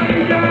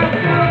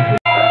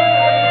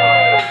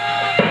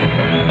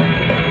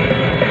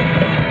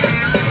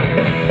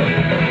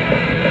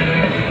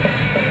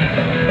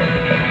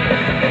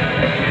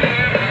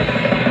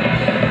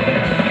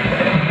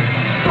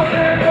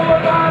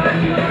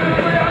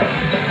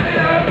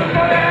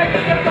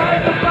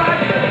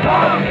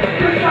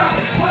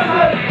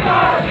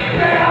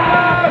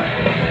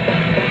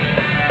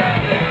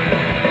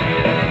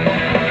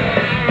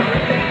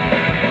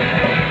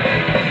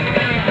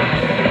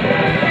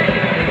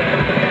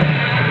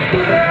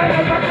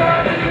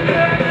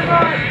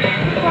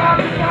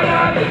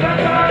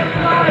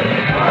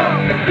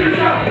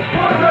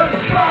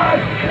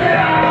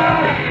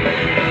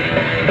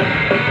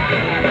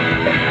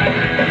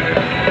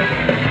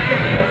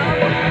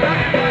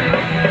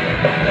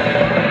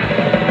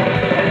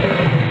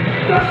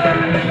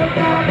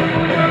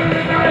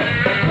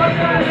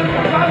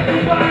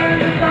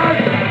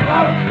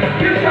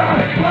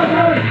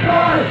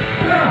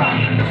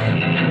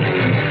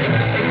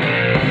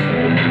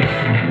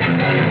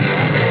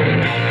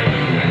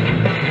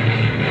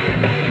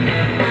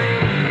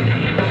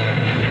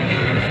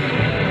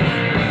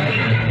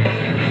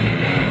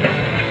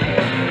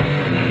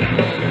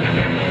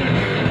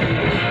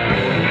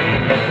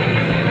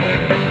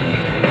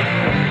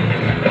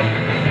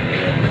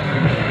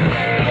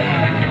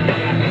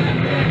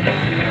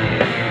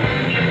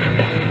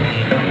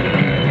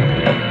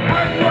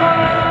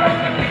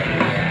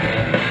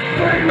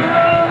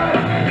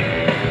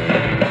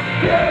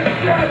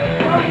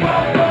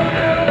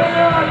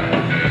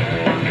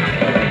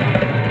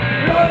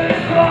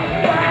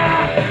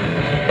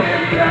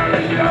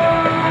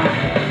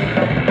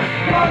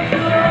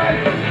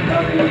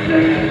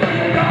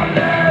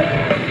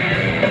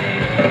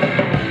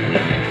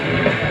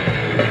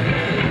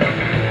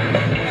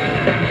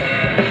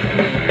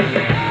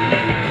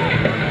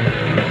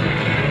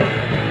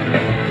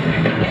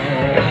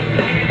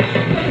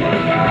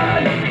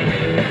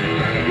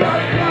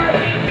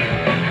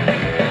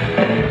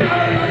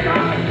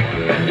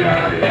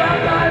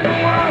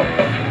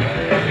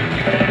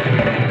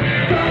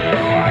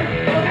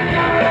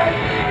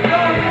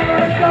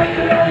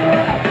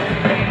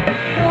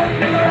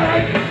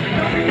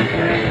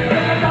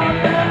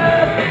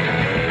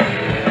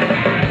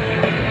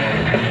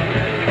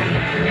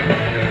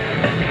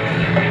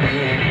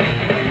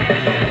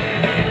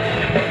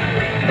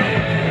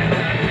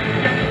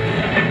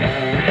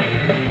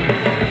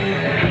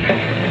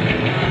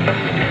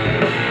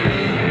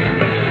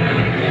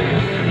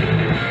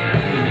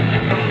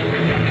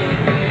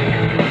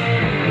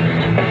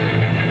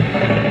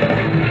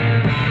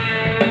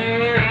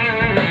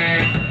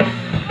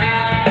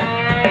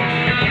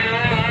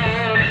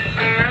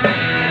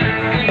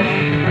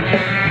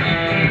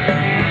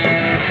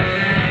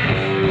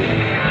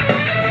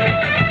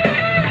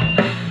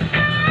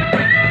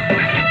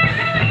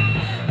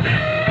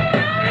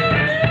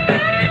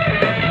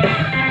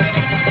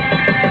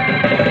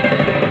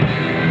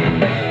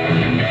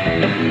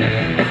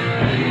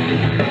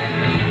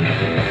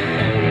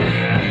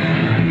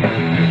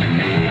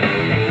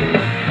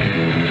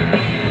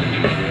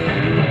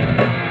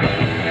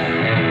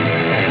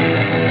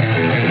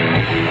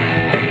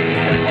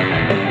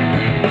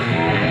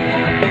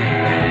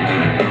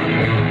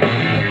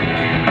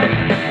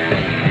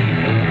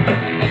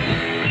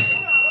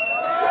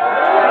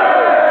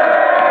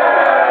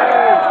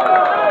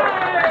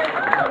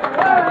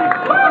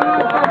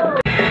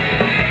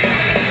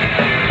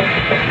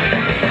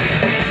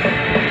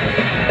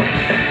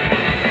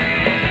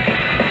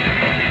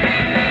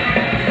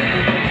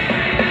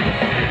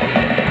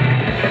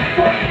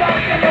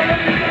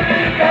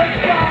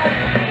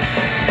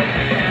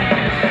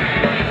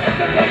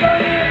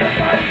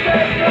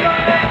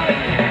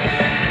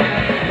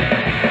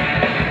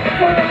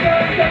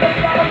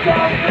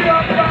 What is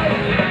your plan?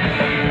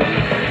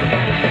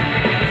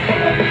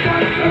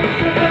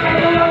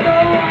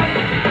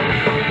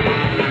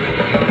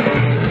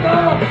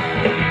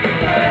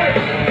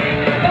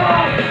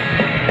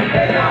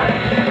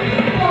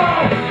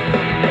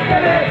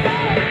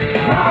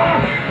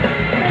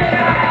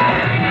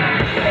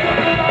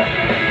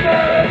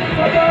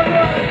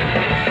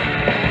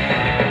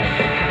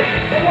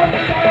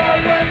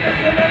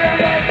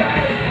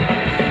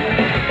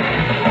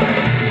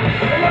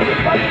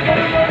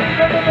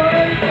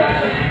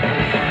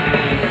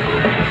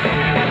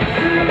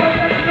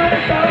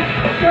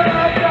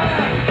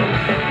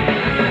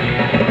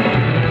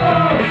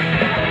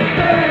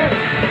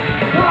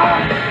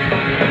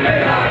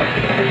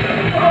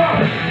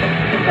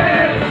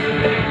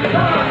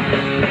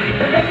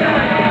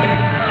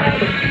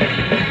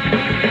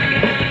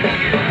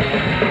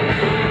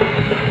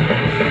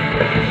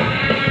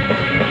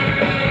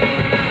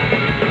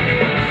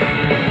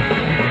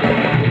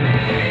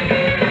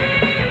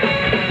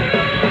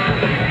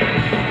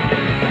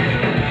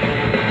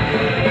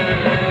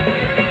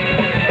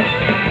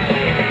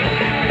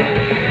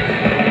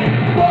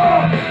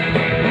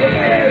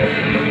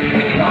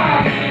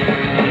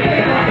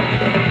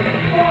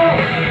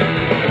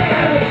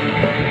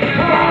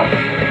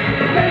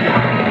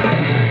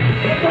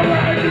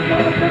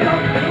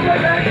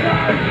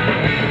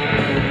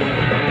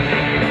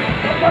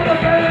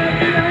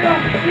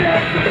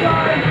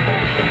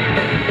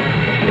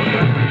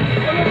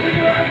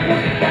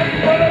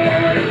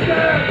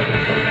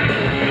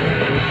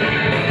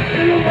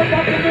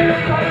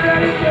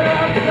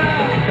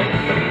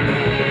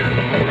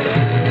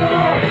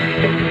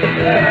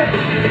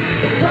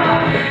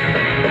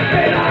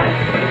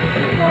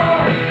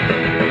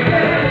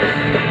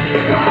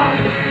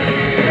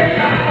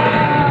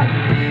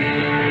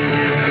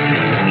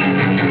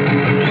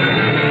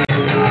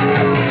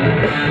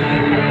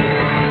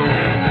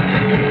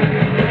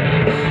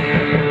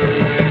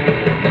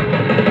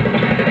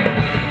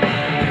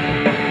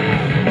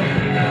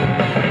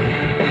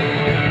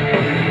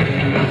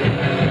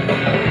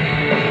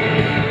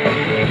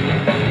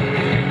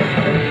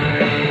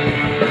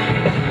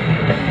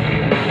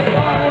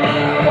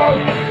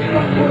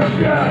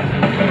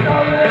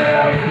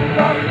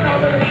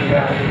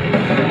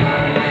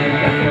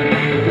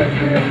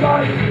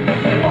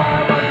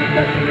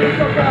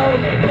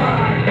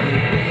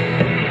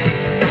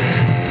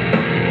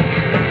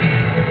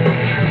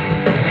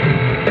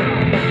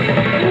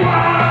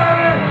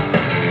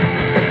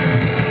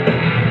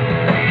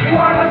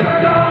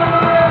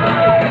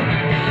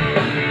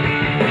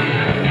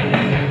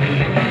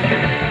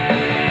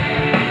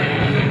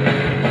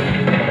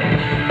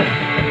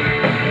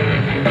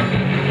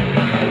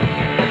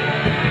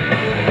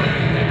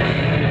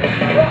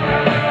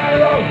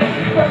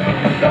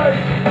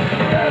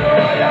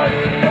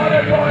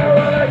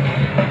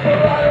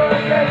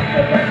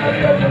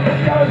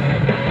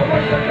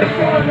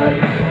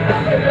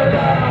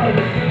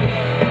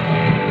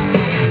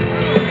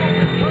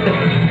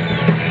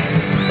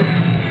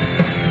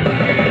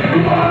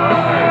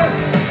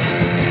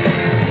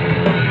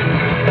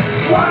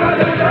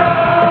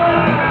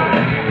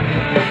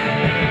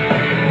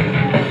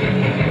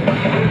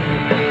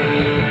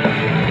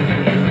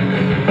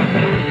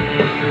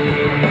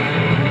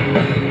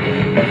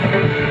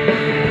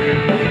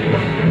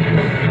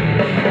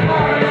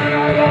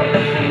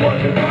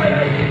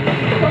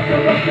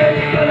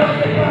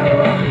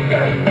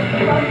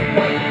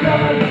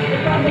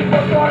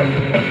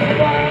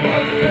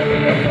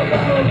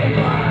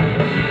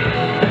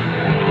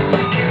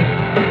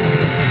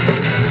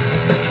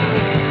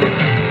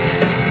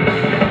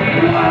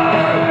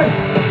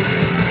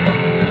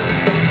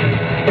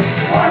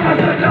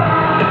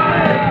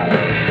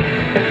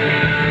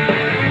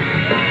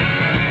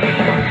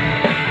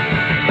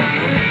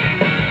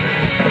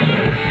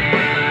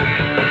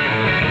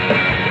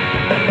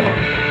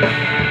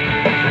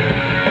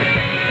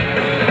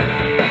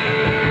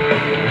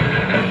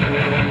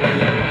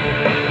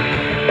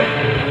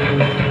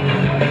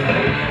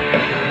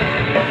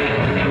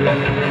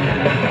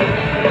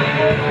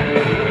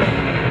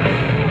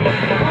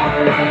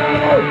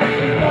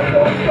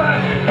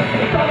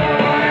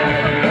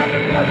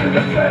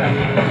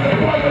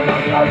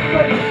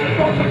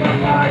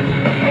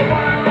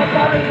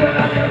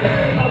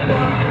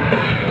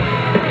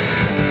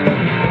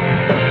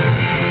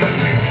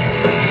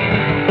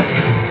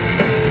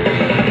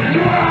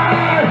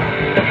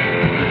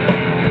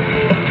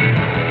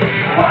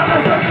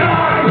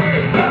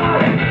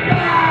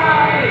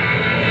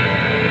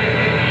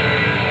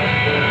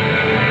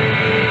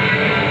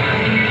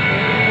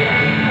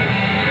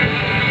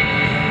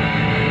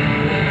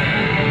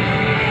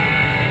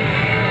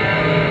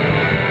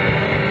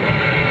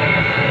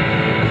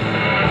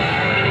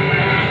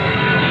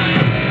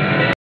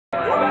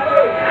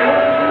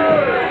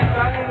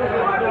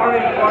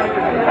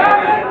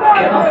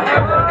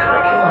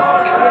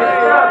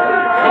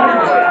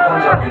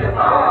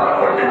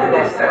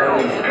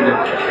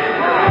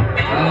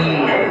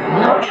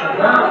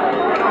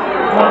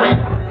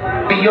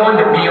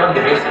 Beyond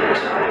the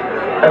basics.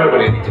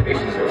 Everybody needs the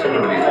basics.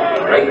 Everybody's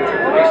right to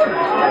the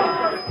basics.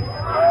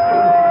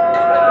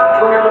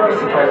 We'll never be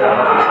surprised at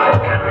how these kids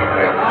can't read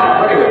right.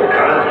 Bloody well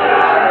can.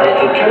 They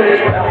can count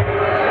as well.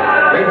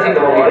 Maybe take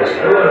them a wee bit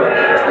slower.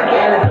 It's like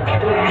anything. If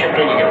you don't use your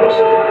brain, you get lost.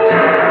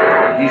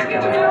 These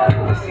kids have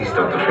totally ceased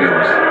out the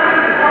fields.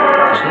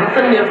 There's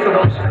nothing there for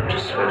them, so they're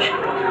just switching.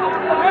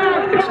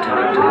 It's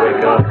time to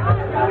wake up.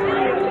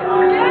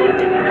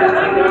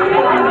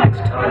 It's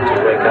time to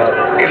wake up.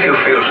 If you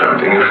feel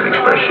something, you should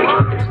express it.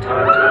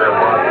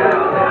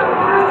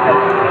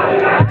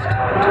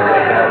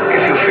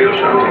 If you feel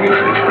something, you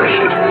should express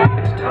it.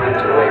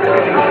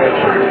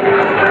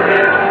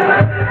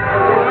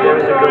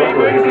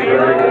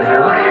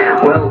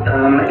 Well,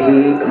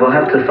 he will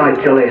have to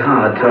fight jolly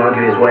hard to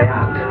argue his way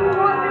out.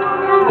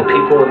 The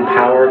people in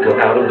power go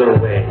out of their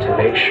way to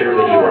make sure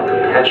that you are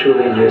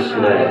perpetually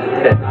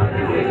misled.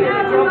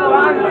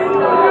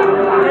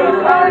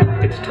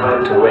 It's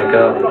time to wake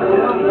up.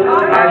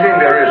 I think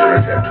there is an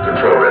attempt to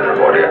control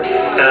everybody. I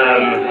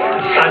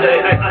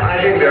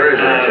think there is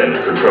an attempt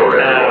to control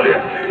everybody.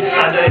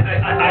 I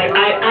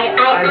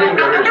think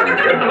there is an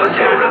attempt to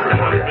control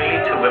everybody.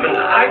 To women,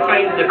 I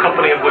find the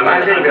company of women.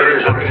 I think there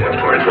is an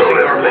attempt to control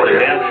everybody.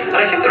 And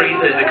I think the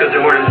reason is because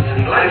they're more interested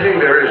in life. I think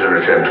there is an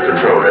attempt to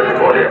control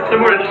everybody. They're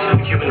more interested in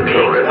human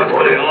beings, what's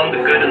going on,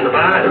 the good and the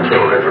bad.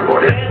 Control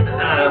everybody.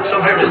 And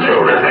somehow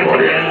Control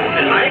everybody.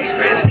 in my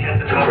experience, tend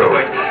to talk Control.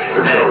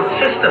 about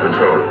system.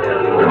 Control.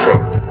 Control.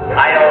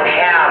 I don't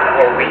have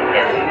a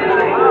weakness. I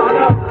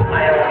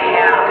don't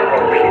have a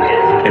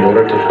weakness. In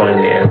order to find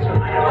the answer, we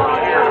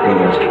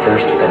must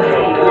first find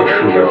the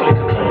true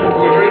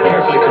We're very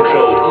carefully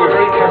controlled. We're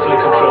very carefully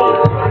controlled.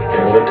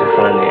 In order to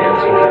find the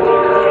answer, we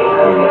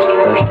must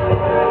first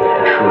find the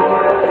true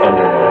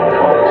underlying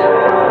cause.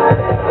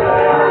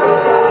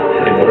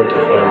 In order to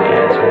find the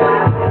answer,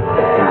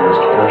 we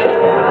must first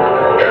find the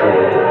true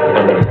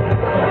underlying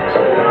cause. In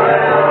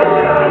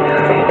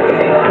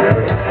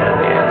order to find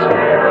the answer,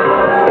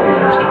 we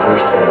must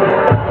first find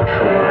the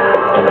true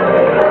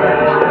underlying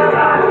cause.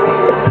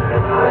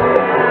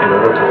 In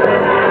order to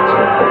find the answer, we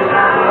must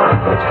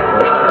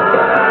first find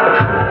the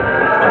true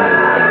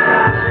underlying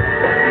cause.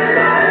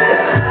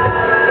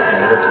 In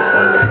order to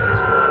find the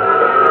answer,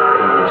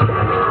 we must first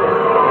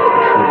find the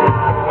true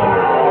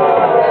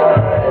underlying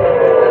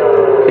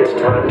cause. It's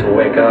time to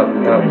wake up.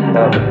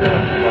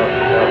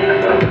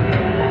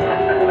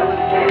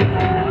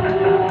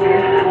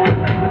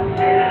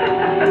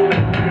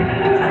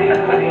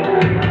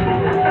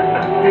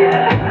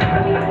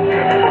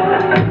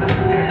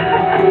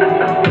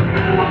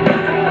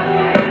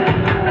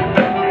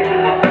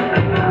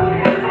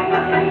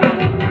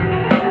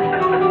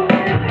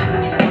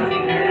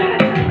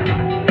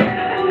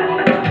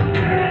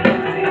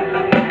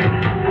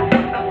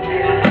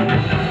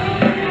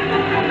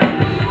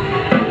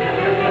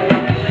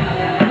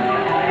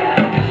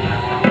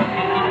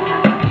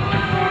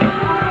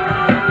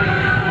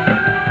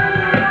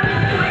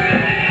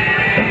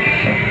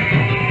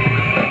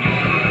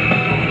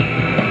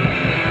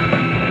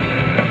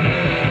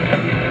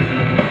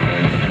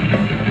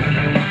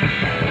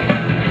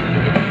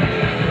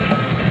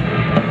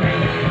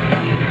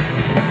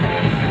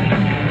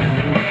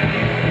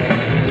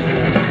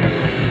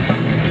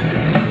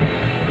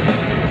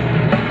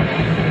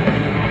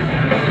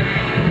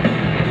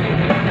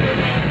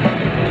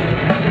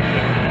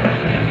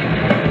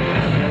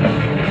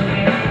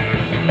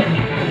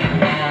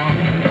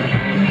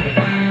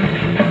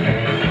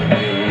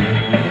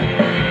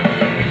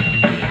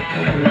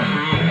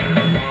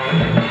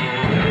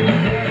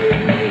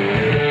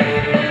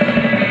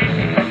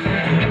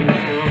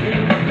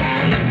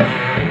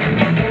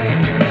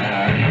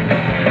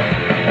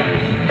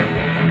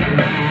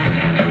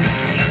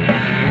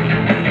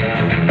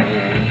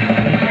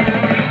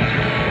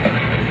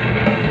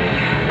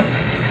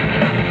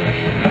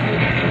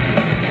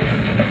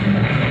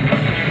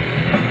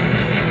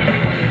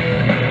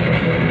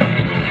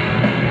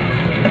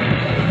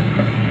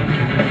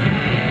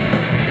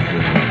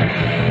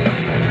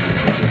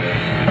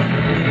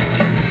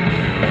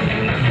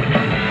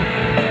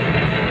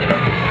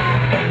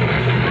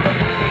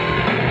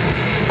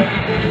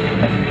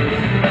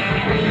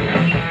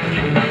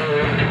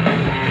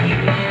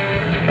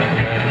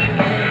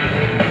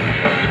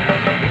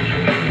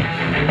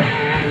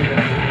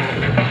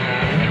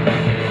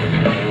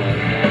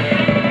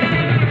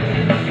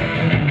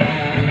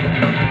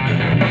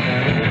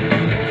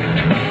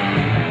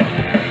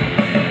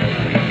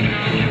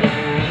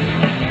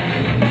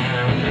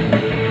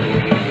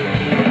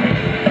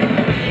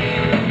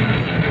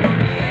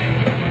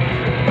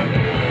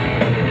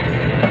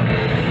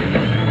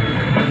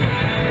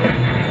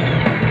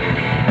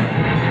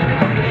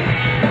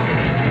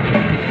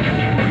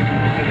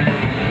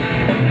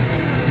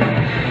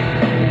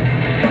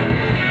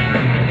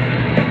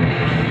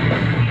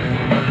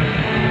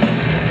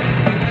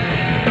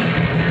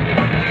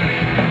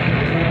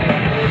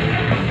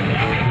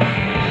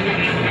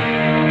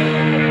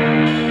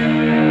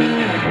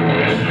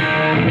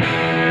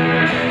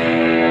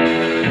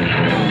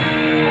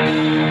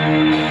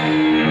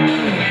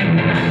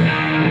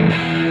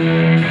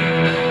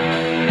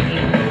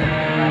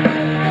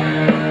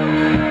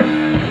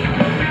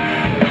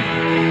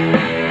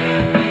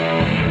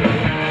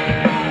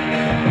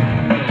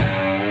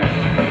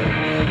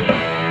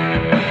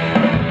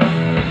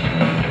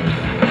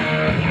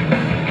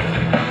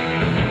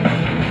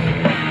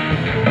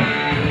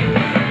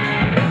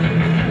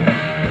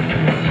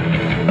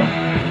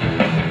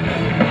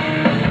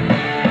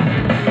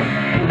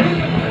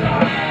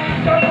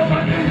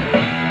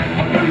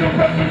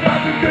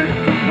 begins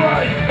to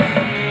play.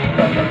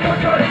 Let the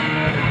record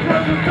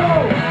turn to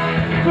soul,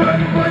 so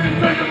everybody can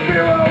take the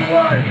fear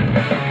away.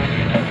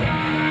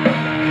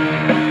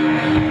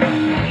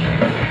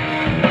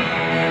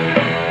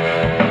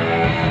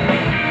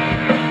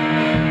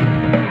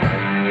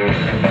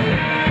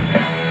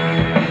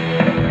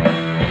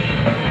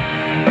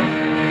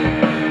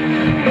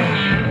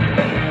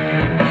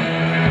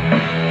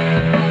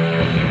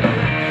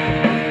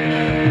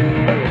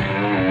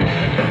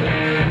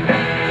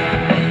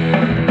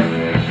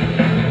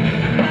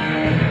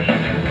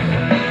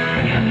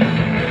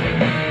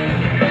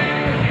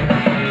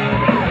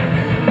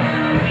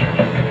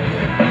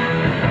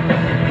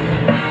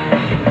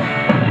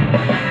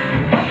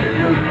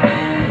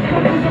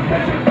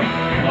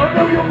 I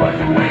know you're much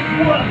weak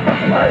for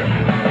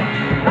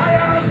I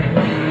am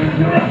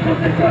your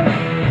opposition.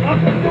 I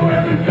can do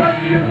everything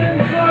you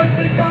inside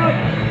because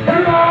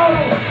you are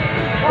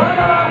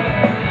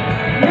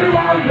you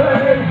are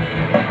me.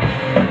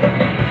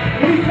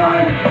 Each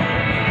time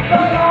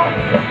that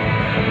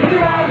you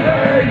are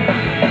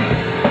me.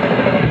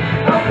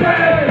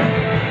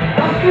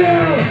 I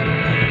feel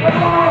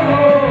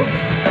alone.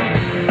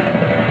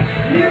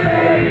 You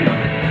need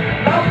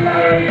a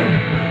plane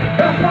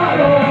to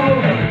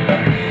follow.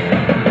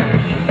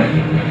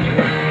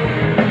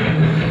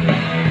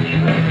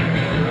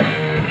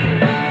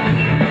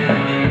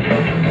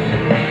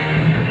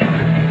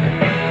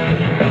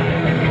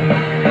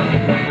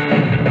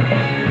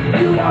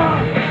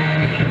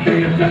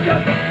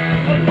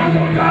 And my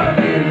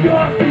mortality is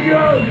yours to you.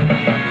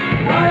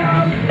 I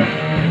am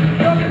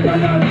your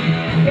independent.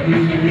 If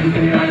you can use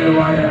me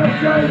anyway, I've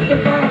changed the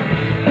past.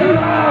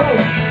 Hello,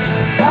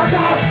 I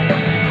got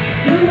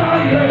you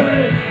love me.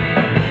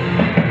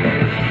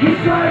 You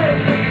say it,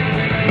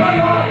 but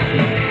not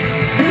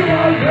you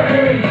love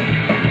me.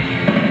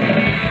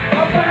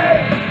 I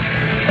beg,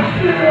 I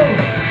feel,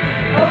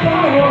 I'm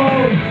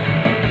home.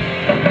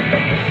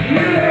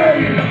 You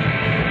need,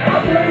 I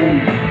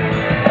bleed.